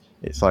projects.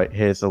 It's like,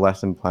 here's the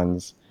lesson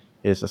plans,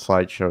 here's the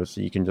slideshow,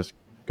 so you can just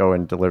go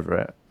and deliver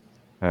it.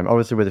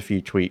 Obviously, with a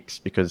few tweaks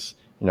because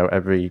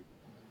every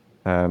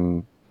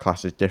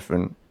class is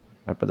different,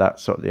 but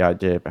that's sort of the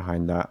idea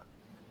behind that.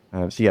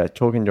 So yeah,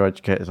 talking to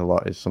educators a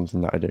lot is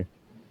something that I do.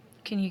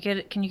 Can you get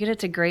it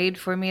to grade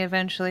for me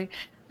eventually?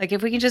 Like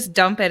if we can just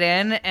dump it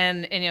in,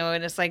 and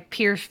it's like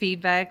peer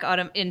feedback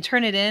and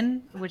turn it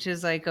in, which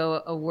is like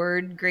a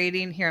word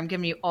grading. Here, I'm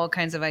giving you all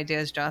kinds of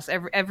ideas, Joss.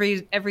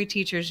 Every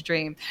teacher's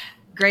dream.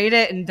 Grade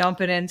it and dump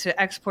it into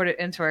export it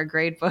into our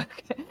grade book.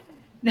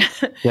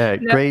 Yeah,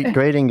 No.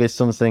 grading is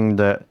something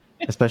that,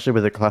 especially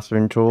with a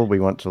classroom tool,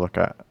 we want to look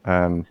at.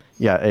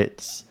 Yeah,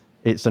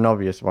 it's an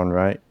obvious one,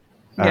 right?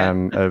 Yeah.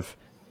 Of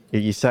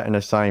you set an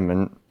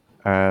assignment,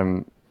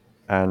 um,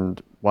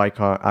 and why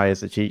can't I,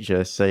 as a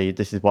teacher, say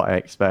this is what I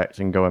expect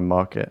and go and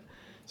mark it?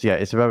 So yeah,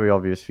 it's a very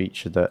obvious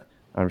feature that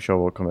I'm sure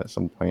will come at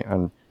some point.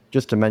 And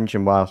just to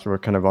mention, whilst we're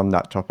kind of on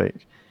that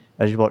topic,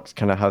 EduBlocks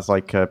kind of has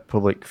like a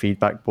public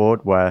feedback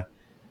board where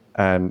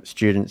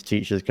students,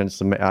 teachers can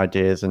submit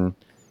ideas and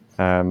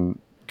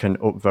can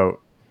upvote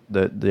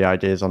the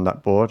ideas on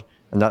that board,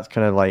 and that's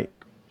kind of like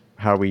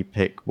how we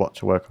pick what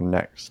to work on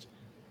next.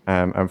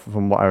 And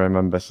from what I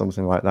remember,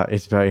 something like that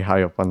is very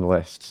high up on the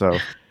list. So,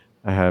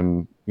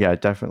 yeah,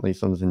 definitely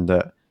something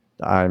that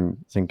I'm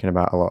thinking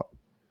about a lot.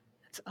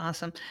 It's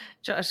awesome.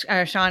 Josh,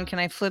 Sean, can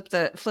I flip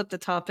the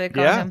topic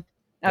on Yeah. him?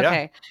 Yeah.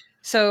 Okay.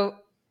 So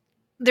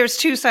there's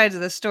two sides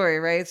of the story,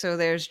 right? So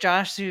there's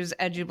Josh who's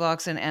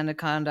EduBlocks and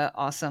Anaconda,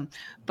 awesome.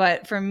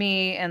 But for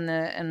me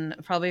and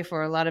probably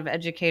for a lot of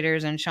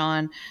educators and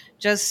Sean,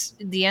 just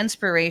the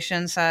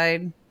inspiration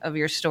side of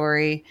your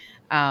story.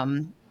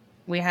 Um,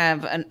 we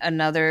have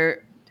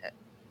another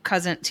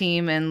cousin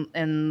team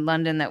in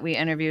London that we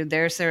interviewed.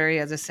 Their story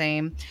is the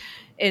same.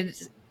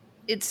 It's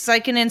it's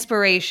like an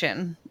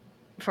inspiration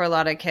for a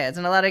lot of kids,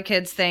 and a lot of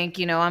kids think,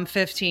 I'm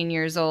 15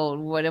 years old.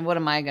 What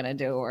am I going to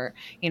do? Or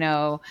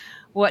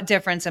what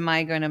difference am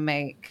I going to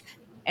make?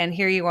 And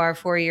here you are,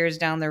 4 years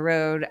down the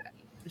road,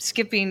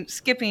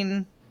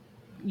 skipping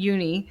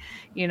uni,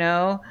 you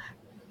know,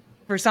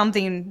 for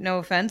something, no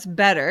offense,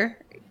 better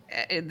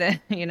than,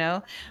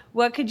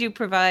 what could you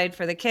provide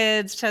for the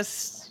kids?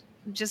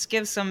 Just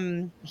give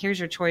some, here's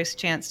your choice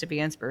chance to be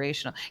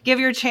inspirational. Give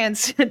your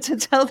chance to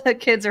tell the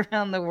kids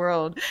around the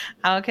world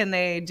how can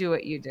they do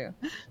what you do.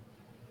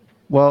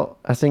 Well,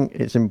 I think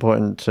it's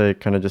important to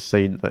kind of just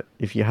say that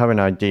if you have an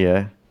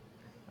idea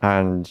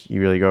and you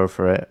really go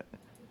for it,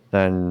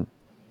 then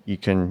you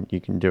can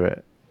do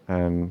it.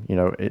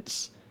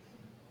 It's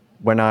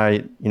when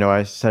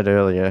I said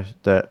earlier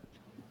that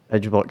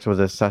EduBlocks was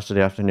a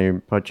Saturday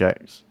afternoon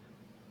project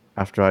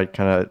after I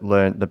kind of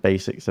learned the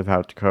basics of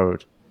how to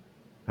code.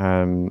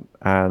 And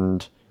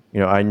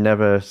I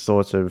never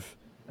sort of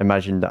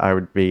imagined that I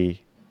would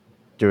be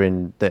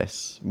doing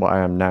this, what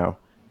I am now.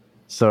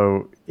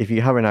 So if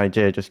you have an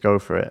idea, just go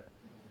for it,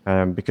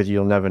 because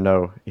you'll never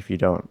know if you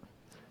don't.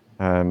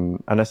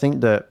 And I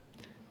think that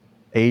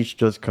age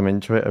does come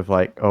into it of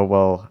like, oh,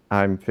 well,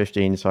 I'm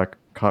 15, so I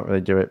can't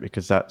really do it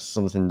because that's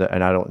something that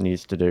an adult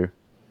needs to do.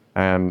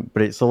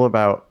 But it's all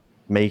about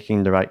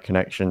making the right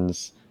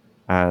connections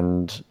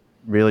and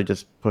really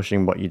just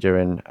pushing what you're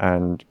doing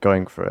and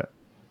going for it.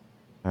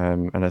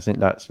 And I think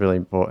that's really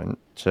important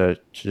to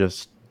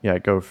just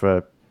go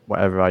for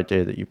whatever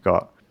idea that you've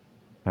got,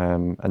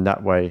 and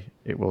that way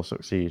it will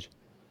succeed.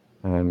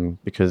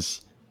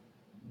 Because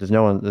there's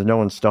no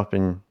one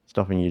stopping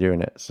you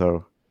doing it.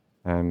 So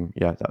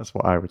yeah, that's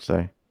what I would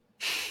say.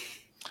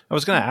 I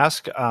was going to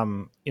ask,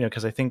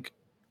 because I think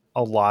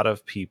a lot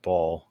of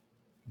people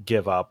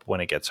give up when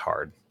it gets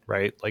hard,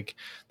 right? Like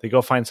they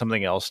go find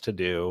something else to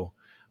do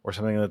or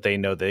something that they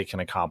know they can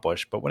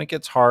accomplish. But when it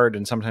gets hard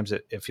and sometimes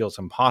it feels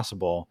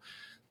impossible,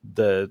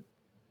 the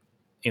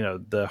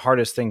the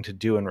hardest thing to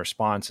do in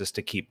response is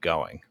to keep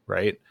going,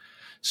 right?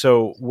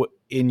 So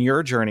in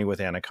your journey with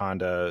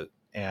Anaconda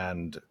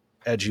and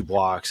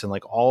EduBlocks and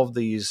like all of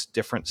these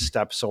different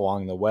steps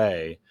along the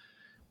way,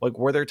 like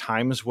were there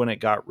times when it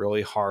got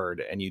really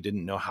hard and you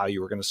didn't know how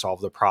you were going to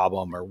solve the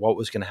problem or what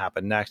was going to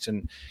happen next,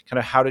 and kind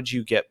of how did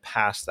you get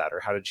past that,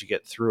 or how did you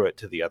get through it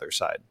to the other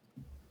side?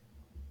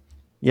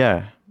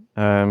 Yeah,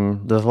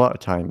 there's a lot of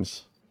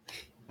times.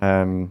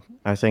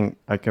 I think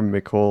I can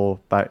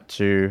recall back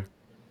to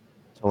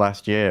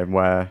last year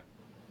where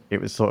it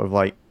was sort of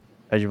like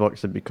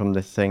EduBlocks had become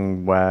this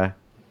thing where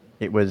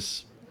it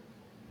was,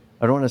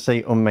 I don't want to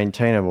say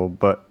unmaintainable,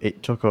 but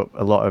it took up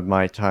a lot of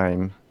my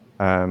time.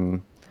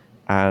 Um,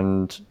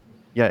 and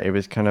yeah, it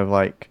was kind of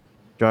like,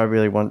 do I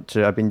really want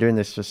to? I've been doing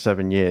this for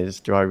 7 years.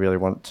 Do I really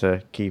want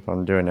to keep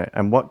on doing it?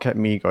 And what kept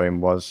me going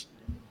was,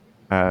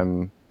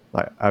 um,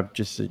 like I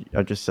just said,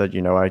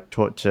 I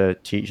talk to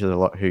teachers a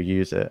lot who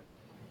use it,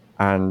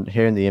 and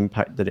hearing the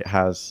impact that it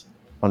has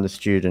on the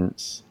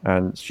students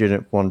and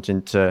students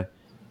wanting to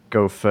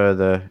go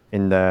further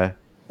in their,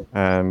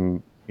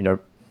 um, you know,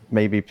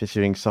 maybe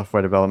pursuing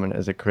software development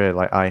as a career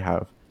like I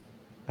have.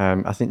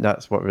 I think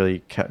that's what really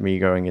kept me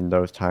going in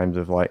those times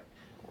of like,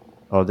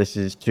 oh, this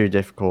is too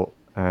difficult.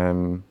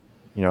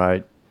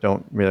 I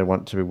don't really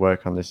want to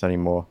work on this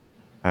anymore.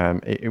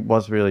 It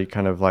was really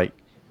kind of like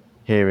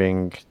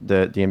hearing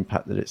the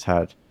impact that it's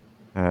had,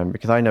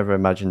 because I never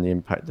imagined the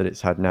impact that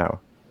it's had now.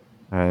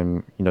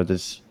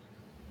 There's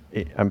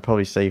I'm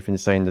probably safe in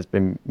saying there's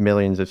been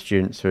millions of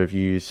students who have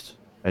used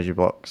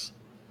EduBlocks,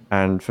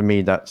 and for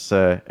me, that's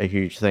a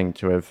huge thing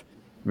to have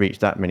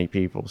reached that many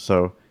people.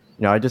 So,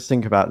 I just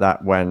think about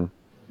that when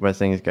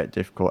things get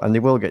difficult, and they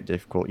will get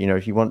difficult.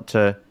 If you want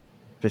to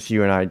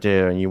pursue an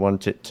idea and you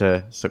want it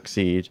to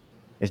succeed,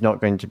 it's not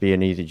going to be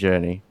an easy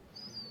journey.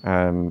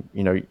 Um,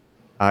 you know,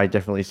 I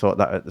definitely thought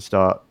that at the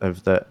start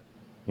of that.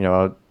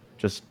 I'll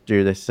just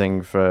do this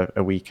thing for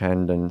a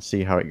weekend and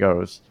see how it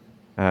goes.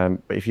 But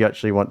if you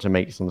actually want to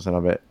make something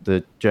of it,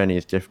 the journey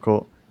is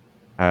difficult.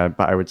 But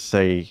I would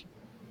say,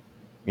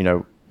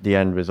 the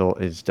end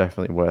result is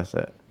definitely worth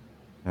it.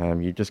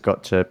 You just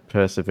got to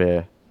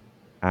persevere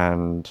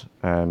and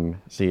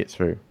see it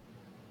through.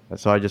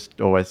 So I just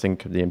always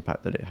think of the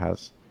impact that it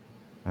has.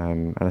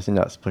 And I think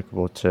that's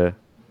applicable to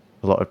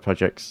a lot of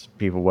projects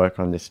people work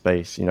on in this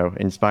space,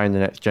 inspiring the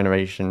next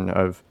generation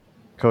of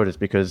coders,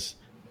 because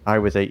I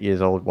was 8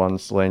 years old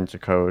once learning to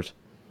code,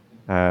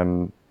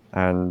 um,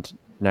 and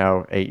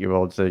now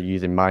 8-year-olds are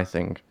using my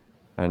thing,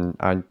 and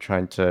I'm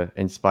trying to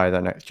inspire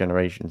that next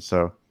generation.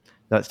 So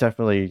that's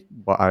definitely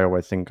what I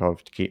always think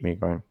of to keep me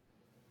going.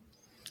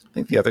 I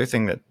think the other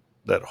thing that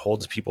that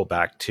holds people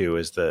back too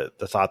is the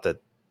thought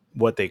that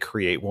what they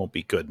create won't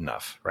be good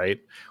enough, right?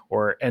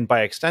 Or and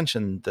by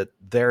extension that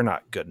they're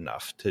not good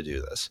enough to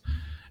do this.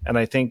 And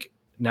I think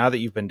now that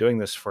you've been doing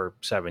this for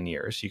 7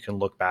 years, you can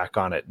look back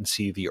on it and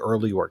see the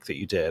early work that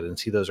you did and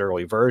see those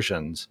early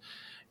versions.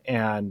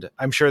 And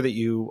I'm sure that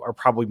you are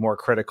probably more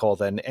critical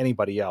than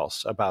anybody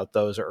else about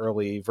those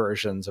early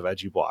versions of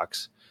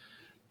EduBlocks.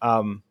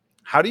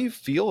 How do you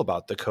feel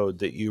about the code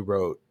that you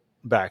wrote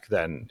back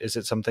then? Is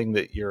it something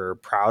that you're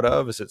proud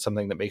of? Is it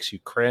something that makes you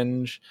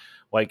cringe?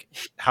 Like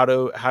how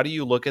do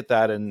you look at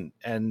that and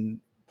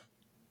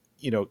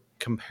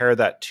compare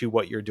that to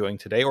what you're doing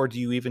today, or do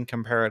you even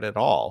compare it at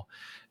all?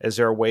 Is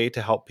there a way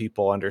to help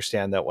people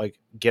understand that like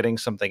getting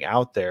something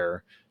out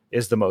there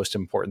is the most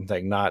important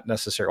thing, not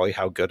necessarily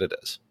how good it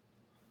is?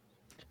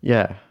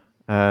 Yeah.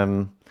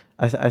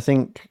 I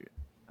think,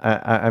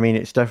 I mean,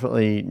 it's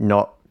definitely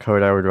not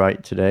code I would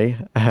write today.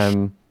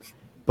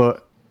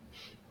 But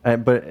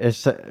but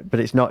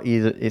it's not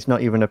either. It's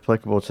not even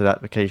applicable to the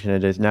application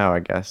it is now. I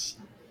guess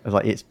it's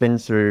like it's been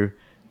through.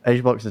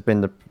 EduBlocks has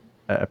been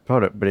a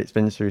product, but it's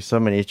been through so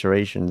many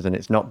iterations, and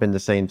it's not been the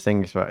same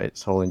thing throughout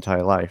its whole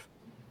entire life.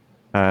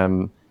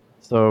 Um,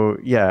 so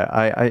yeah,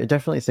 I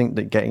definitely think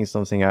that getting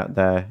something out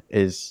there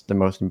is the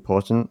most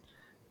important,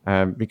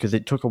 because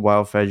it took a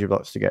while for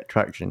EduBlocks to get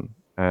traction.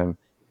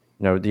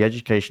 The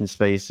education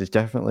space is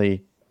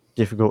definitely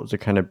difficult to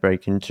kind of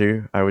break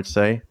into, I would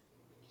say,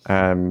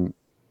 um,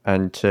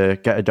 and to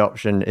get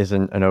adoption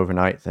isn't an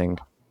overnight thing.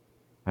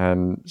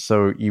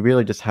 So you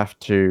really just have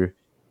to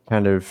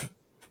kind of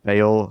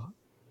fail,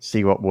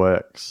 see what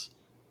works,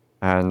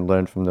 and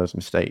learn from those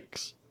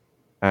mistakes.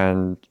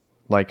 And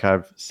like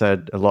I've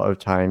said a lot of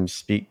times,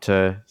 speak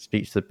to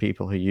the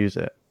people who use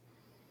it,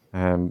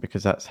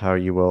 because that's how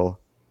you will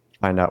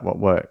find out what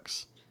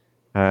works.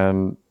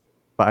 Um,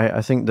 but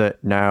I think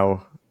that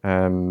now,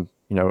 I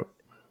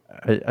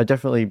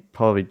definitely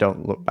probably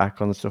don't look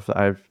back on the stuff that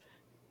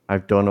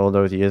I've done all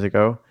those years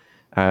ago.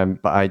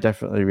 But I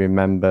definitely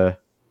remember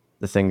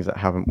the things that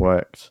haven't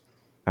worked.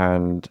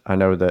 And I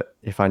know that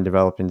if I'm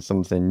developing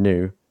something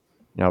new,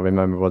 I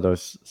remember all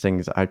those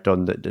things that I've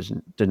done that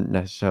didn't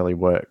necessarily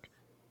work.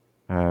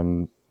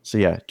 So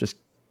yeah, just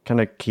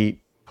kind of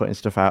keep putting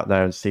stuff out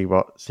there and see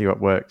what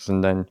works,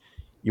 and then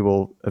you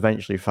will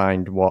eventually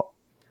find what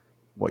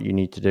you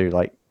need to do.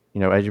 Like,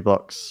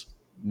 EduBlocks,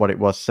 what it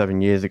was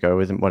 7 years ago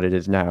isn't what it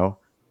is now,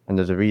 and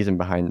there's a reason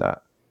behind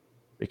that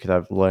because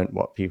I've learned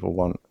what people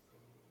want.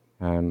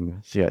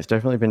 So yeah, it's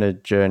definitely been a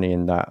journey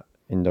in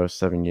those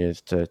 7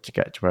 years to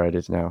get to where it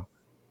is now.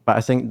 But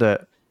I think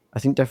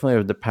definitely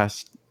over the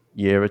past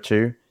year or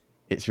two,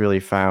 it's really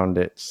found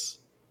its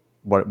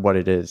what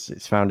it is.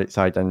 It's found its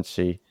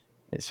identity.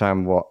 It's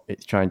found what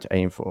it's trying to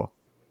aim for,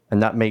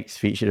 and that makes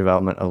feature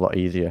development a lot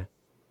easier,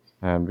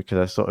 because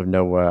I sort of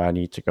know where I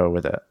need to go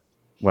with it.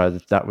 Where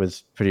that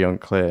was pretty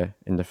unclear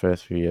in the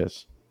first few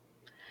years.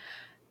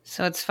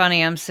 So it's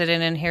funny. I'm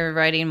sitting in here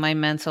writing my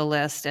mental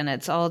list, and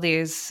it's all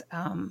these,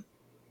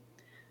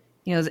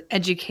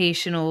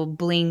 educational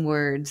bling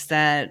words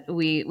that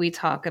we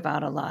talk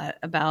about a lot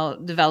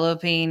about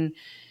developing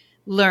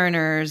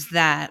learners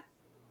that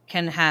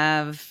can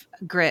have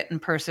grit and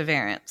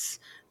perseverance,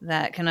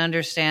 that can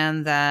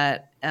understand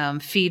that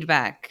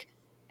feedback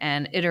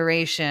and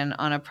iteration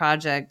on a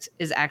project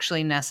is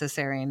actually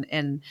necessary,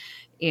 and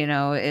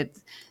it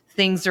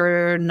things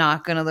are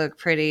not going to look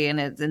pretty,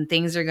 and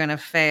things are going to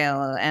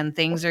fail, and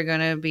things are going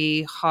to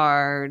be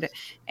hard,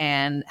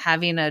 and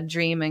having a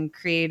dream and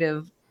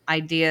creative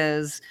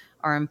ideas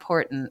are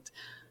important.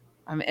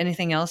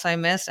 Anything else I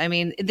missed? I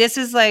mean, this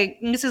is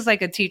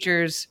like a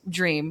teacher's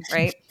dream,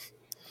 right?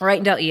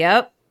 Writing down,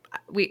 yep.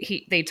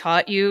 They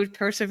taught you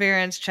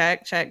perseverance,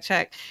 check, check,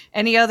 check.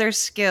 Any other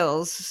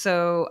skills?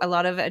 So a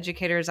lot of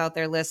educators out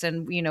there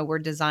listen, we're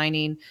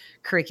designing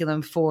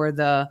curriculum for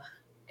the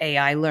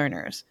AI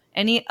learners.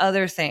 Any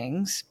other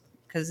things?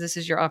 Because this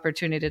is your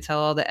opportunity to tell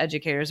all the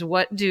educators,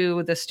 what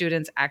do the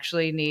students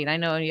actually need? I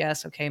know,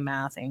 yes, okay,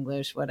 math,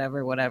 English,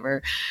 whatever,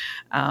 whatever.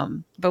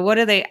 But what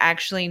do they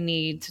actually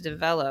need to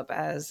develop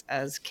as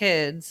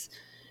kids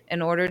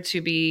in order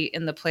to be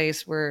in the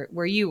place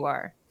where you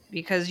are?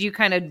 Because you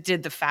kind of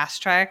did the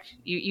fast track.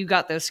 You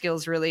got those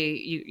skills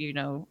really.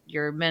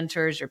 Your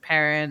mentors, your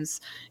parents,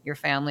 your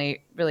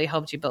family really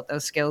helped you build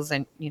those skills.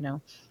 And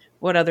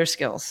what other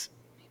skills?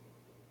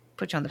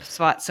 Put you on the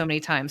spot so many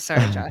times.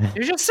 Sorry, Josh.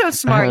 You're just so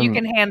smart. You um,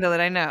 can handle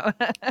it. I know.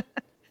 I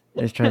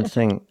was trying to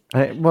think.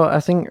 I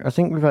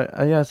think we've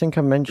yeah, I think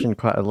I mentioned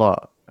quite a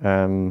lot.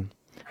 And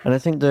I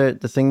think the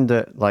thing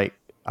that like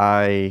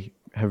I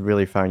have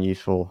really found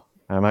useful.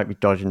 I might be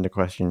dodging the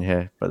question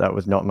here, but that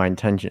was not my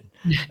intention.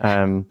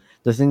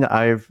 The thing that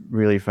I've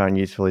really found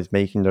useful is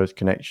making those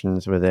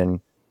connections within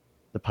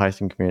the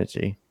Python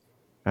community.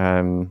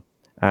 Um,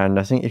 and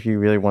I think if you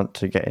really want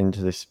to get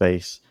into this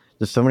space,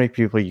 there's so many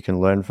people you can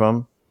learn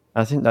from.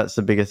 I think that's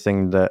the biggest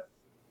thing that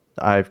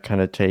I've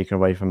kind of taken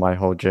away from my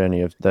whole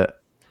journey of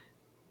that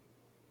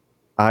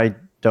I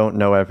don't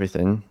know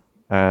everything,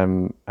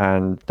 and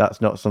that's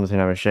not something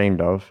I'm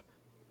ashamed of.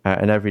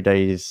 And every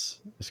day is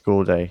a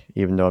school day,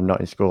 even though I'm not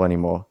in school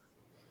anymore.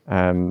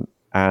 And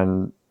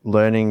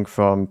learning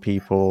from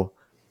people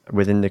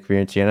within the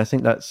community. And I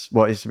think that's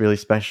what is really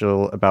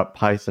special about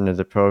Python as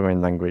a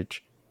programming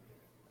language,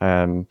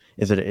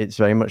 is that it's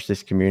very much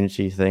this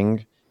community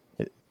thing.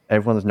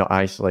 Everyone's not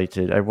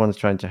isolated. Everyone's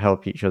trying to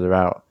help each other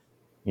out.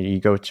 You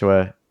go to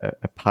a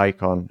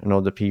PyCon and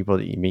all the people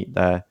that you meet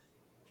there,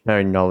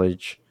 sharing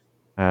knowledge,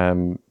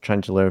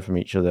 trying to learn from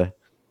each other.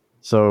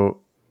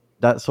 So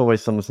that's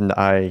always something that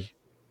I,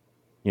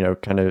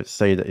 kind of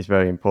say that is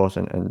very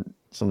important, and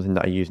something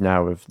that I use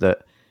now, of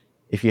that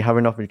if you have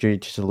an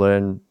opportunity to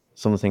learn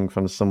something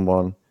from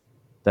someone,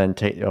 then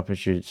take the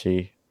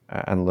opportunity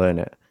and learn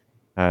it.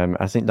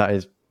 I think that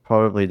is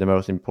probably the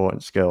most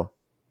important skill,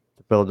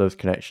 to build those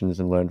connections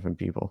and learn from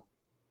people.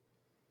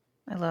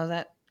 I love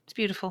that. It's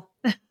beautiful.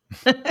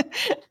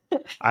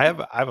 I have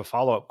a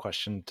follow-up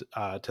question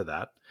to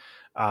that.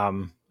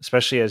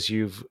 Especially as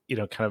you've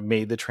kind of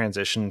made the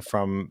transition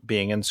from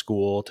being in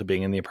school to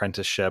being in the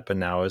apprenticeship, and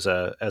now as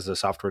a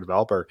software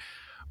developer.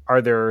 Are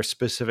there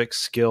specific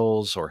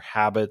skills or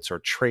habits or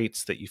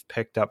traits that you've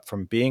picked up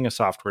from being a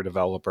software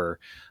developer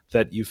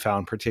that you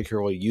found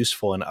particularly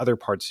useful in other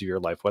parts of your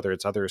life, whether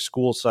it's other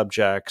school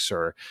subjects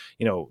or,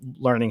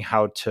 learning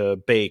how to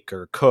bake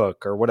or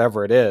cook or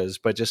whatever it is,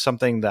 but just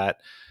something that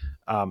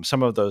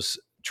some of those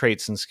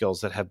traits and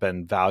skills that have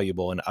been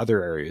valuable in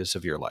other areas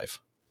of your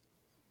life?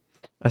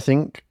 I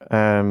think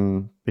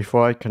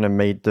before I kind of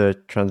made the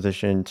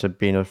transition to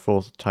being a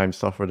full-time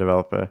software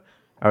developer,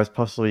 I was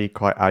possibly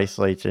quite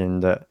isolated in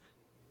that,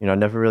 I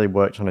never really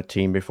worked on a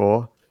team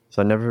before.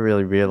 So I never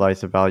really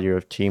realized the value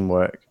of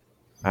teamwork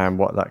and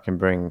what that can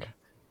bring.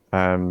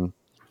 Um,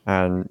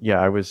 and yeah,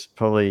 I was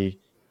probably,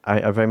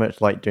 I very much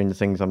liked doing the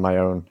things on my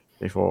own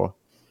before.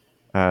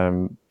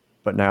 Um,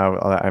 but now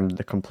I'm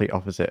the complete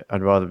opposite.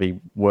 I'd rather be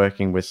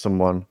working with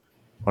someone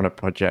on a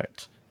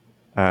project,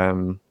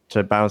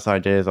 to bounce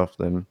ideas off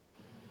them,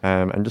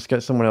 and just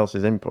get someone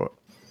else's input.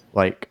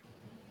 Like,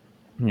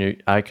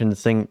 I can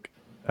think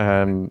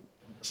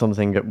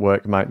something at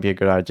work might be a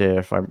good idea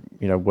if I'm,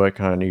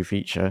 working on a new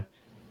feature,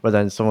 but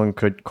then someone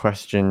could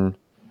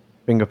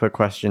bring up a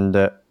question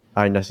that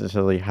I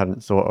necessarily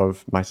hadn't thought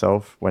of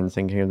myself when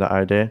thinking of that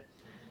idea.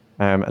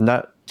 And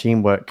that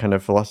teamwork kind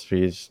of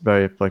philosophy is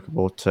very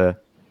applicable to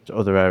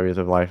other areas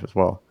of life as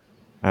well.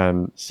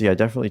 So yeah,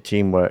 definitely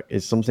teamwork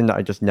is something that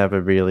I just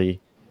never really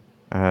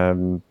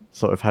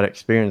sort of had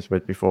experience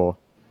with before.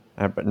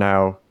 But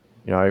now,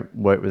 I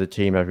work with a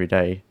team every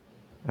day.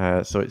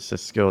 So it's a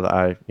skill that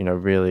I,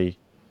 really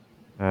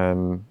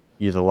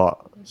use a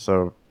lot.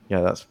 So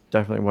yeah, that's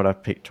definitely what I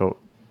picked up,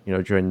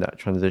 during that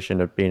transition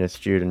of being a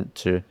student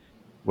to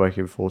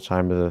working full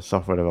time as a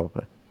software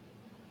developer.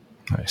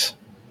 Nice.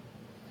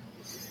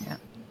 Yeah.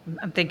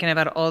 I'm thinking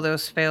about all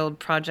those failed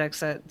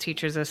projects that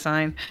teachers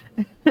assign.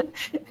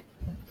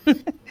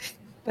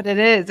 But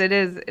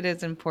it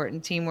is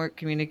important. Teamwork,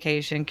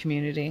 communication,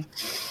 community.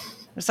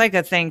 It's like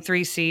a thing,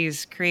 3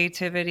 C's: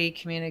 creativity,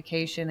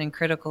 communication, and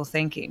critical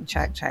thinking.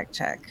 Check, check,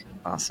 check.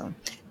 Awesome.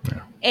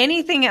 Yeah.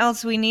 Anything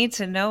else we need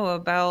to know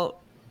about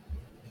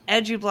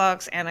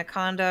EduBlocks,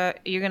 Anaconda?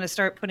 You're going to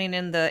start putting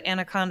in the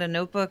Anaconda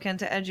notebook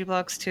into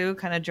EduBlocks too,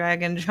 kind of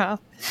drag and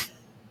drop?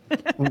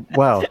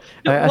 Well,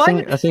 I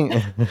think I think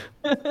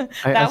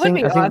That would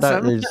be I think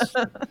that awesome. is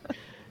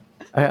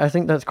I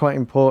think that's quite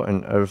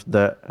important of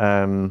that.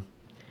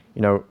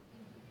 You know,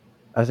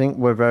 I think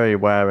we're very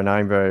aware, and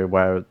I'm very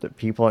aware that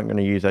people aren't going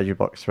to use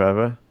EduBlocks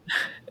forever.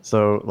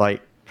 So,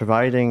 like,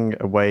 providing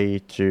a way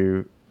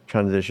to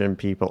transition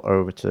people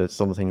over to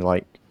something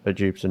like a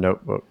Jupyter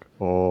Notebook,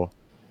 or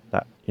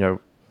that,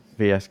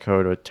 VS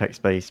Code or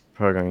text-based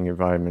programming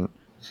environment,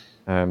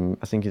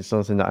 I think it's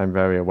something that I'm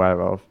very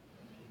aware of,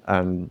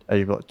 and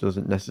EduBlocks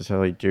doesn't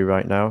necessarily do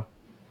right now.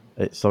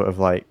 It's sort of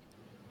like,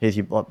 here's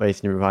your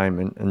block-based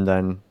environment, and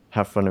then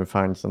have fun and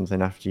find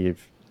something after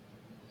you've,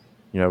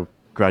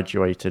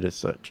 graduated as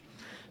such.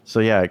 So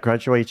yeah,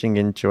 graduating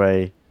into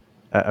a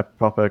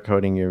proper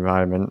coding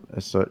environment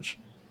as such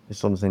is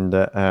something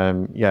that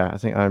yeah, I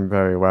think I'm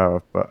very aware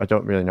of, but I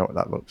don't really know what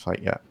that looks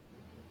like yet.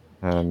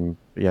 But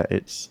yeah,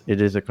 it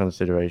is a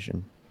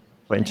consideration.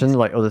 But in terms Nice. of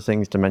like other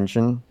things to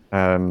mention,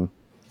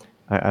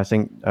 I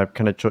think I've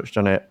kind of touched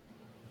on it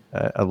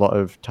a lot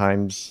of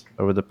times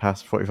over the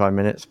past 45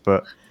 minutes.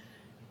 But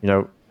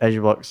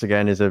EduBlocks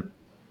again is a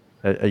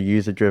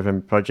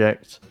user-driven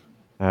project.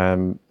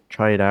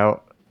 Try it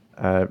out,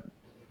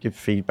 give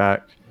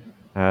feedback,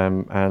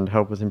 and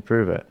help us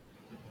improve it.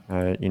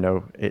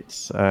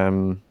 It's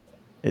a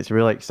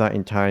really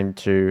exciting time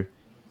to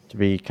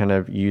be kind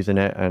of using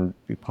it and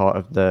be part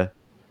of the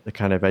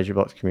kind of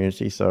EduBlocks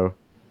community. So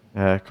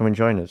come and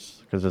join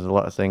us, because there's a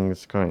lot of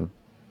things coming,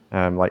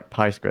 like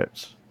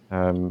PyScript,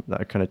 that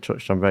I kind of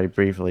touched on very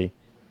briefly.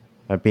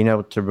 Being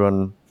able to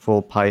run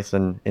full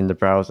Python in the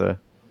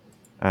browser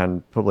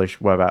and publish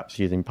web apps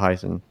using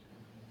Python.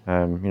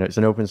 It's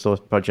an open source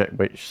project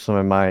which some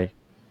of my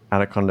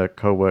Anaconda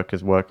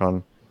co-workers work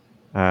on,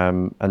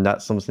 and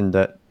that's something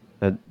that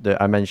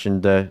I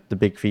mentioned, the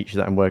big feature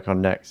that I'm working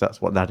on next. That's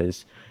what that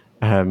is.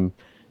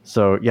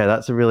 So yeah,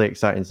 that's a really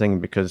exciting thing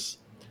because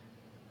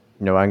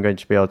I'm going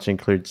to be able to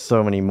include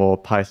so many more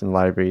Python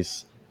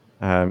libraries,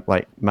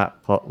 like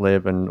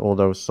matplotlib and all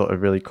those sort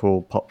of really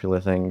cool popular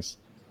things.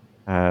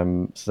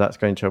 So that's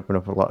going to open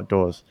up a lot of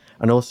doors,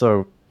 and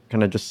also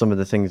kind of just some of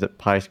the things that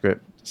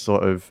PyScript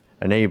sort of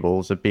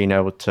enables of being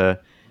able to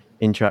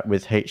interact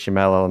with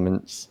HTML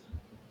elements,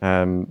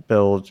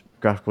 build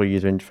graphical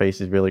user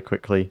interfaces really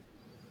quickly.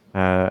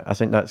 I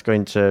think that's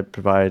going to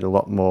provide a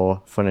lot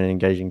more fun and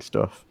engaging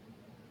stuff,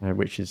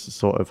 which is the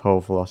sort of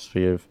whole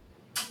philosophy of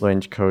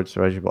learning to code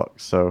through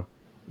EduBlocks. So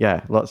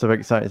yeah, lots of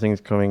exciting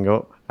things coming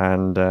up,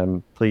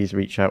 and please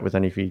reach out with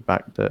any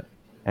feedback that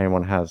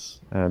anyone has.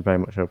 Very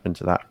much open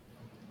to that.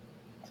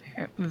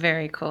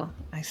 Very cool.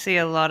 I see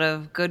a lot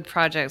of good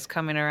projects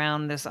coming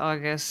around this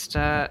August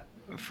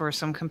for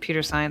some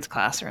computer science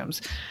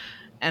classrooms.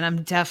 And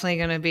I'm definitely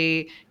going to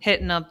be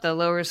hitting up the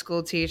lower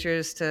school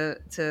teachers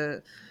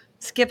to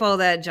skip all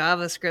that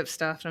JavaScript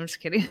stuff. I'm just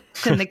kidding.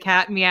 And the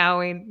cat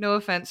meowing. No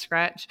offense,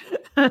 Scratch.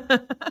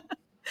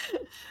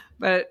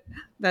 But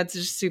that's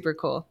just super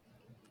cool.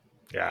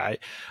 Yeah,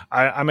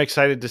 I'm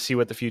excited to see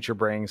what the future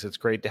brings. It's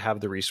great to have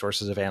the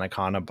resources of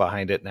Anaconda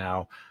behind it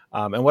now,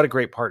 and what a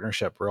great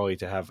partnership, really,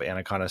 to have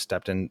Anaconda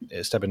step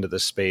into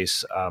this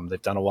space.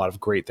 They've done a lot of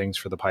great things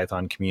for the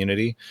Python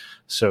community,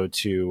 so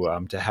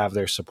to have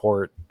their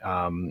support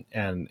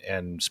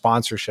and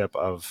sponsorship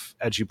of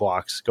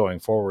EduBlocks going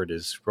forward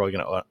is really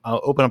going to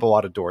open up a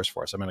lot of doors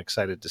for us. I'm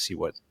excited to see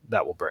what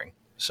that will bring.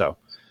 So.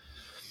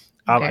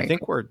 I Very think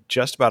cool. we're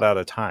just about out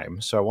of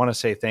time. So I want to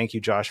say thank you,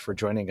 Josh, for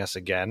joining us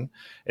again.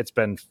 It's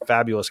been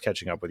fabulous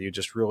catching up with you.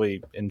 Just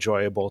really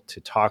enjoyable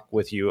to talk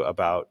with you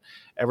about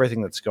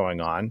everything that's going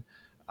on.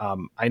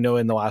 I know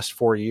in the last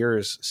 4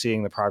 years,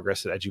 seeing the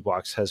progress that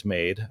EduBlocks has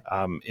made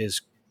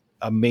is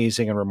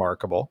amazing and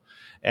remarkable.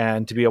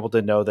 And to be able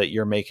to know that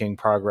you're making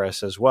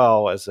progress as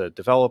well as a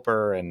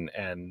developer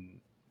and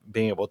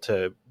being able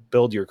to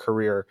build your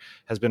career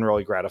has been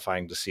really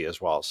gratifying to see as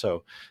well.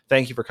 So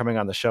thank you for coming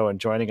on the show and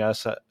joining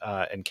us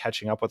and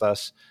catching up with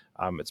us.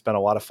 It's been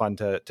a lot of fun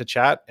to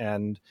chat,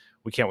 and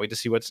we can't wait to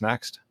see what's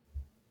next.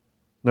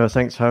 No,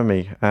 thanks for having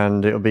me.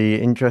 And it'll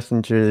be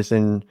interesting to do this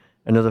in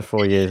another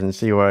 4 years and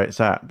see where it's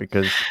at.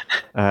 Because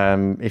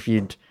if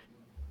you'd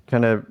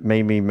kind of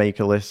made me make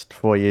a list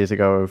 4 years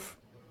ago of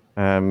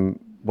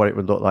what it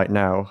would look like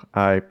now,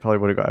 I probably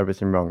would have got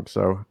everything wrong.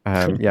 So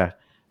yeah,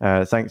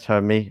 thanks for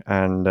having me.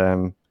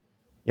 And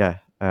yeah,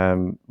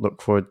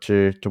 look forward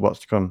to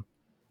what's to come.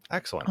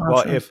 Excellent.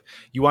 Well, Awesome. if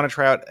you want to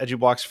try out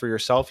EduBlocks for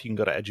yourself, you can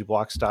go to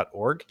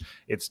edublocks.org.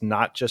 It's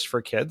not just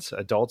for kids,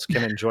 adults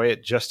can enjoy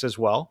it just as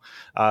well.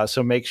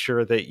 So make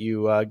sure that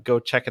you go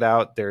check it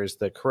out. There's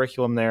the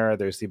curriculum there,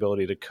 there's the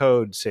ability to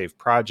code, save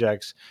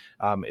projects.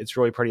 It's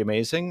really pretty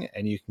amazing.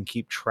 And you can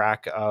keep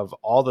track of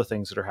all the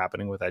things that are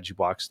happening with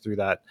EduBlocks through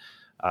that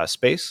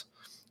space.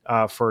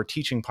 For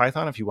teaching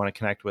Python, if you want to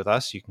connect with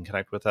us, you can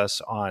connect with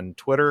us on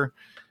Twitter,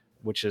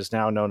 which is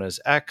now known as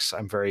X.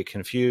 I'm very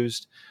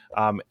confused.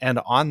 And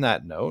on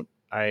that note,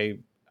 I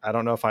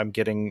don't know if I'm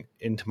getting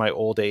into my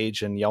old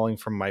age and yelling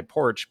from my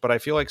porch, but I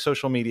feel like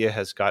social media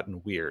has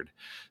gotten weird.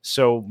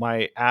 So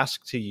my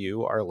ask to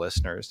you, our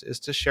listeners, is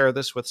to share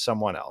this with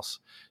someone else.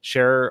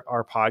 Share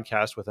our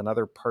podcast with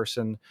another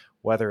person,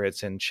 whether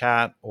it's in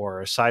chat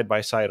or side by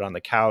side on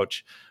the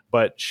couch.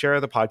 But share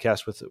the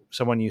podcast with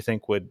someone you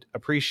think would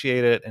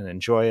appreciate it and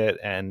enjoy it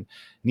and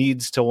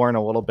needs to learn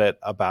a little bit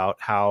about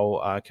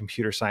how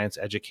computer science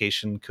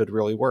education could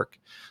really work.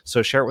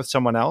 So share it with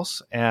someone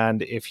else.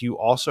 And if you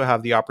also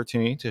have the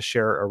opportunity to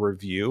share a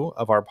review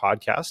of our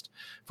podcast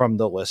from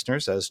the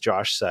listeners, as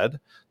Josh said,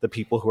 the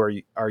people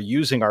who are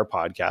using our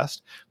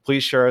podcast,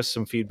 please share us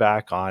some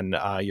feedback on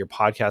your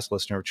podcast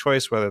listener of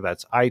choice, whether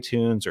that's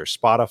iTunes or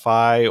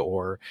Spotify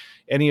or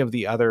any of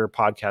the other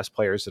podcast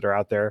players that are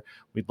out there.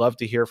 We'd love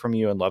to hear from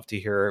you and love to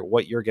hear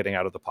what you're getting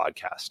out of the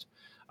podcast.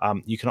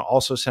 You can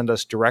also send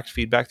us direct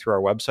feedback through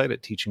our website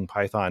at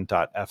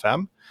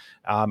teachingpython.fm.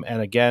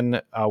 And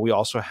again, we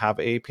also have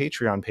a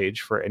Patreon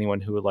page for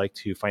anyone who would like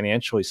to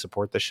financially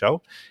support the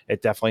show.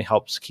 It definitely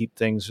helps keep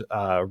things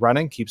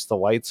running, keeps the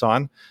lights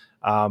on.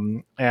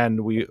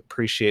 And we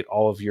appreciate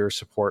all of your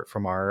support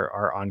from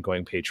our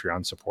ongoing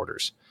Patreon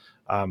supporters.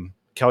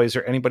 Kelly, is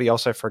there anybody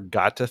else I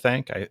forgot to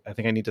thank? I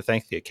think I need to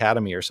thank the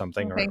Academy or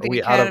something. I Or think are the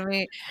we out of?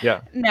 Academy.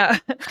 Yeah. No,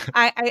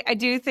 I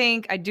do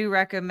think I do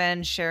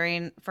recommend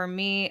sharing for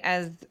me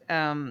as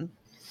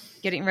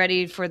getting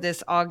ready for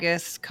this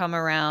August come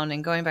around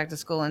and going back to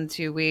school in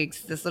 2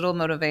 weeks, this little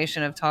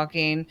motivation of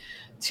talking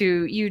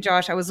to you,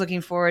 Josh. I was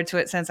looking forward to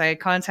it since I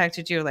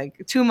contacted you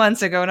like 2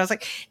 months ago, and I was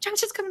like,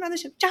 Josh is coming on the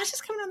show. Josh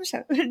is coming on the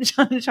show.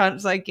 And John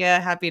was like, yeah,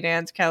 happy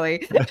dance,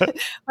 Kelly.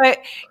 But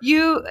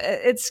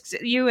it's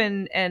you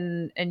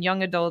and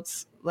young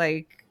adults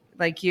like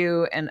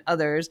you and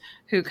others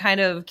who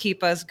kind of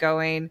keep us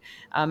going.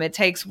 It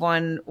takes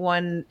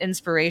one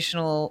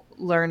inspirational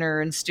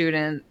learner and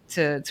student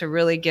to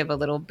really give a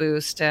little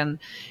boost. And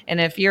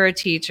if you're a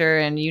teacher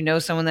and you know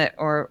someone that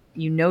or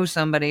you know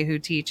somebody who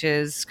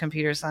teaches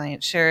computer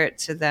science, share it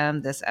to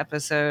them this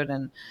episode,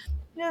 and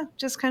yeah,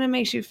 just kind of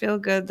makes you feel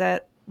good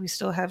that we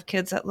still have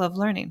kids that love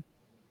learning.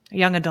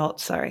 Young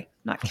adults, sorry,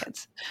 not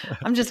kids.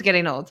 I'm just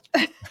getting old.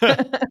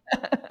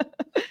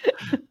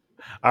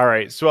 All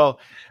right. So,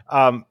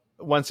 well,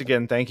 once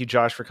again, thank you,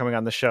 Josh, for coming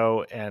on the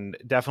show. And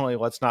definitely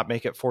let's not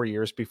make it 4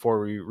 years before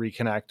we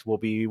reconnect. We'll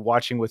be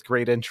watching with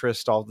great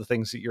interest all the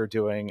things that you're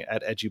doing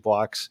at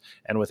EduBlocks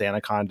and with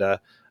Anaconda.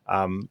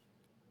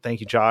 Thank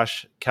you,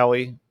 Josh.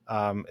 Kelly,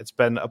 it's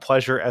been a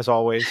pleasure as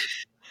always.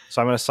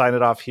 So I'm going to sign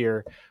it off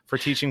here. For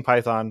Teaching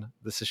Python,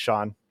 this is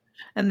Sean.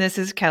 And this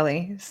is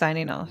Kelly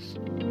signing off.